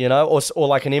 you know? Or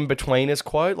like an in-betweeners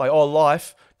quote, like, "Oh,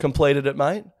 life, completed it,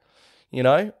 mate," you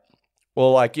know?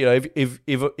 Or like, you know,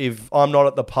 if I'm not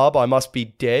at the pub, I must be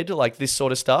dead, like this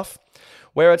sort of stuff.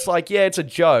 Where it's like, yeah, it's a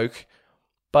joke,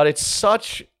 but it's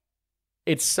such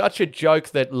a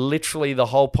joke that literally the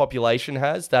whole population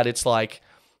has that it's like,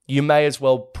 you may as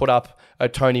well put up a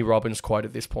Tony Robbins quote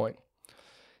at this point.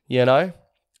 You know?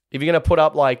 If you're going to put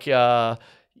up like, you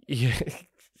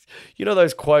know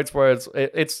those quotes where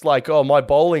it's like, "Oh, my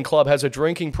bowling club has a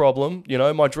drinking problem. You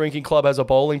know, my drinking club has a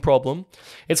bowling problem."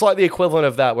 It's like the equivalent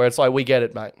of that, where it's like, we get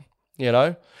it, mate. You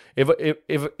know,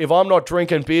 if I'm not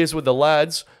drinking beers with the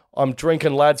lads, I'm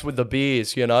drinking lads with the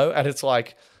beers. You know, and it's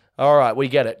like, all right, we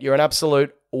get it. You're an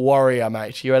absolute warrior,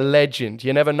 mate. You're a legend.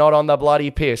 You're never not on the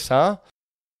bloody piss, huh?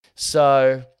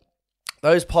 So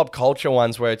those pop culture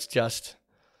ones where it's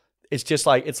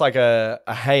like a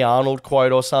Hey Arnold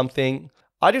quote or something.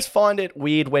 I just find it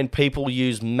weird when people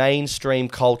use mainstream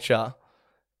culture.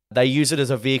 They use it as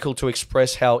a vehicle to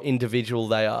express how individual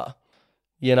they are.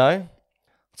 You know?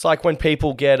 It's like when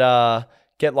people get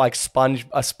get like a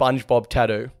SpongeBob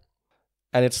tattoo.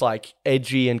 And it's like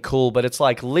edgy and cool, but it's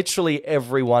like literally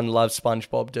everyone loves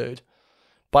SpongeBob, dude.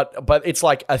 But it's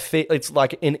like it's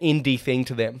like an indie thing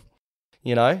to them,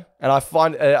 you know? And I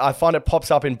find it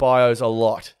pops up in bios a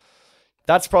lot.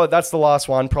 That's the last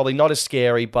one, probably not as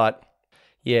scary, but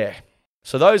yeah.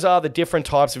 So those are the different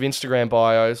types of Instagram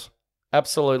bios.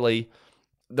 Absolutely.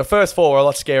 The first four are a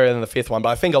lot scarier than the fifth one, but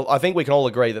I think we can all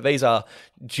agree that these are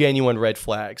genuine red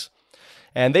flags.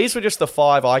 And these were just the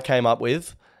 5 I came up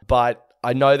with, but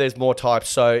I know there's more types,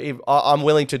 so I'm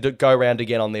willing to go around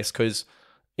again on this because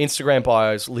Instagram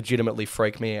bios legitimately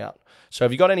freak me out. So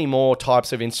if you got any more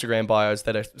types of Instagram bios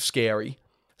that are scary,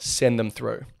 send them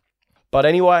through. But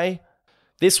anyway,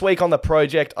 this week on the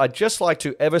project, I'd just like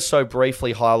to ever so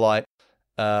briefly highlight,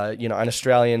 an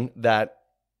Australian that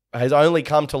has only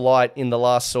come to light in the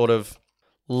last sort of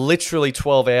literally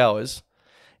 12 hours.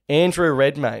 Andrew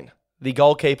Redmayne, the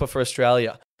goalkeeper for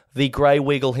Australia, the grey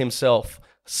wiggle himself,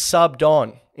 subbed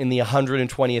on in the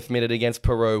 120th minute against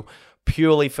Peru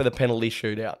purely for the penalty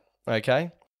shootout,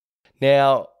 okay?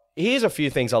 Now, here's a few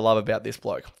things I love about this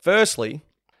bloke. Firstly,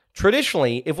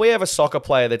 traditionally, if we have a soccer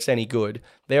player that's any good,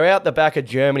 they're out the back of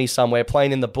Germany somewhere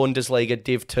playing in the Bundesliga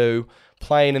Div 2,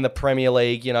 playing in the Premier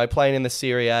League, playing in the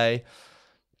Serie A.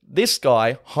 This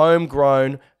guy,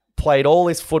 homegrown, played all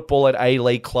his football at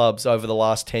A-League clubs over the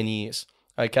last 10 years,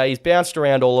 okay? He's bounced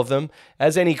around all of them,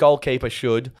 as any goalkeeper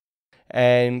should.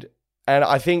 And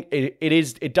I think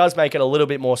it does make it a little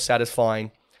bit more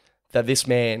satisfying that this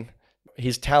man,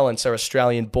 his talents are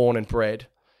Australian born and bred.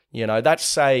 That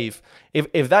save,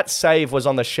 if that save was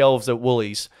on the shelves at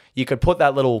Woolies, you could put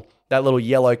that little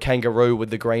yellow kangaroo with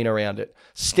the green around it.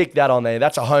 Stick that on there.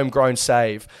 That's a homegrown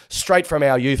save, straight from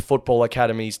our youth football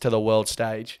academies to the world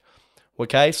stage.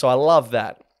 Okay, so I love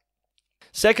that.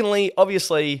 Secondly,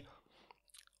 obviously,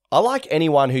 I like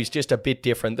anyone who's just a bit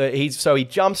different. He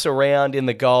jumps around in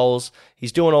the goals.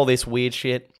 He's doing all this weird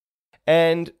shit.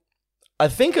 And I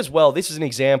think as well, this is an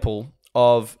example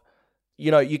of,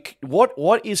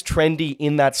 what is trendy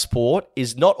in that sport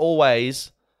is not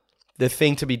always the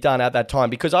thing to be done at that time.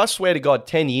 Because I swear to God,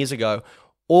 10 years ago,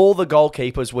 all the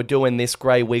goalkeepers were doing this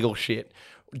grey wiggle shit.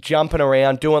 Jumping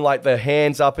around, doing like the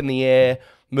hands up in the air,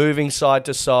 moving side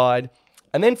to side.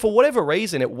 And then for whatever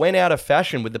reason, it went out of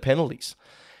fashion with the penalties.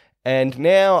 And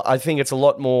now I think it's a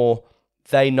lot more,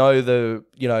 they know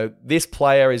this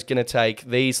player is going to take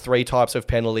these 3 types of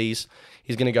penalties.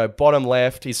 He's going to go bottom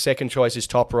left, his second choice is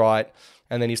top right,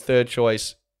 and then his third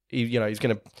choice, he's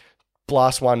going to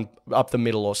blast one up the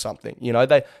middle or something.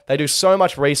 They do so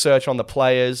much research on the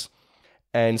players,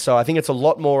 and so I think it's a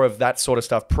lot more of that sort of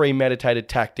stuff, premeditated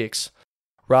tactics,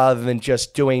 rather than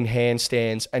just doing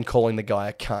handstands and calling the guy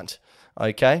a cunt,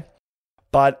 okay?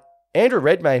 But Andrew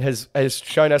Redmayne has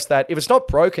shown us that if it's not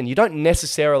broken, you don't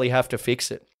necessarily have to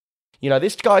fix it.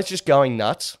 This guy's just going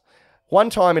nuts. One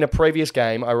time in a previous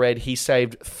game, I read he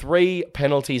saved 3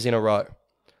 penalties in a row.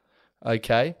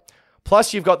 Okay?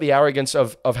 Plus, you've got the arrogance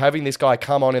of having this guy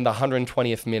come on in the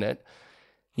 120th minute.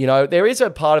 There is a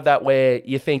part of that where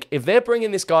you think, if they're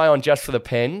bringing this guy on just for the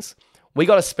pens, we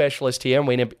got a specialist here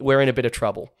and we're in a bit of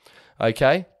trouble.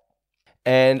 Okay?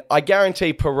 And I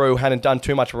guarantee Peru hadn't done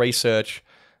too much research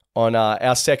on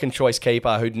our second choice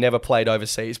keeper who'd never played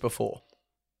overseas before.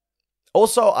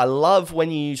 Also, I love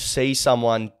when you see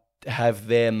someone have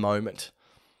their moment.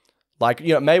 Like,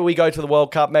 maybe we go to the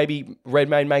World Cup, maybe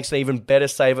Redmayne makes an even better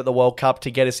save at the World Cup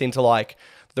to get us into like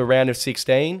the round of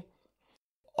 16.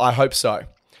 I hope so.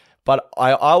 But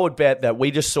I would bet that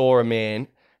we just saw a man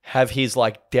have his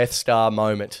like Death Star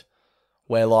moment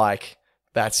where like,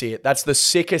 that's it. That's the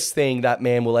sickest thing that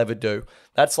man will ever do.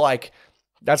 That's like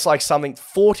something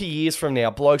 40 years from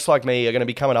now, blokes like me are going to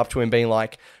be coming up to him being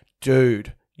like,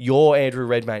 dude, you're Andrew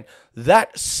Redmayne.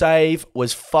 That save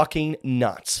was fucking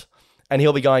nuts. And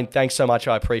he'll be going, thanks so much,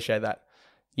 I appreciate that.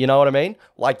 You know what I mean?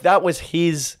 Like, that was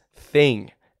his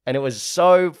thing. And it was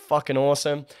so fucking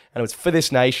awesome. And it was for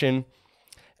this nation.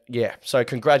 Yeah, so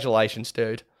congratulations,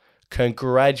 dude.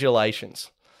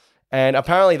 Congratulations. And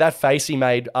apparently that face he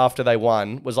made after they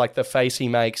won was like the face he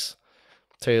makes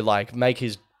to like make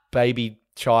his baby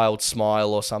child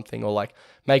smile or something, or like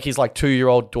make his like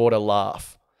 2-year-old daughter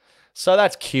laugh. So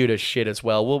that's cute as shit as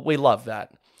well. We love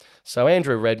that. So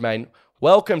Andrew Redmayne,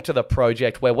 welcome to the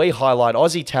project where we highlight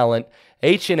Aussie talent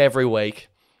each and every week.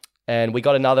 And we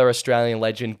got another Australian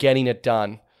legend getting it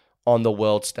done on the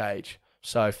world stage.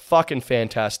 So fucking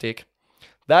fantastic.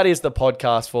 That is the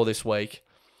podcast for this week.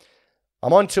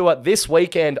 I'm on tour this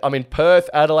weekend. I'm in Perth,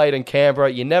 Adelaide, and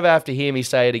Canberra. You never have to hear me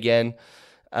say it again.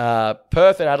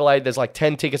 Perth and Adelaide, there's like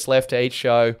 10 tickets left to each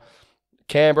show.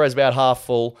 Canberra is about half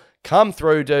full. Come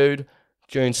through, dude.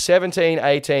 June 17,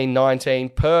 18, 19,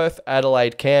 Perth,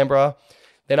 Adelaide, Canberra.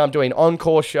 Then I'm doing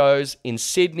encore shows in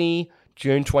Sydney,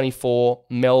 June 24,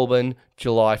 Melbourne,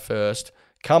 July 1st.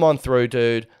 Come on through,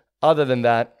 dude. Other than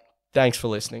that, thanks for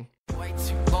listening. Way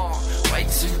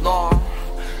too long,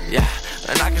 yeah.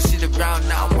 And I can see the ground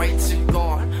now, way too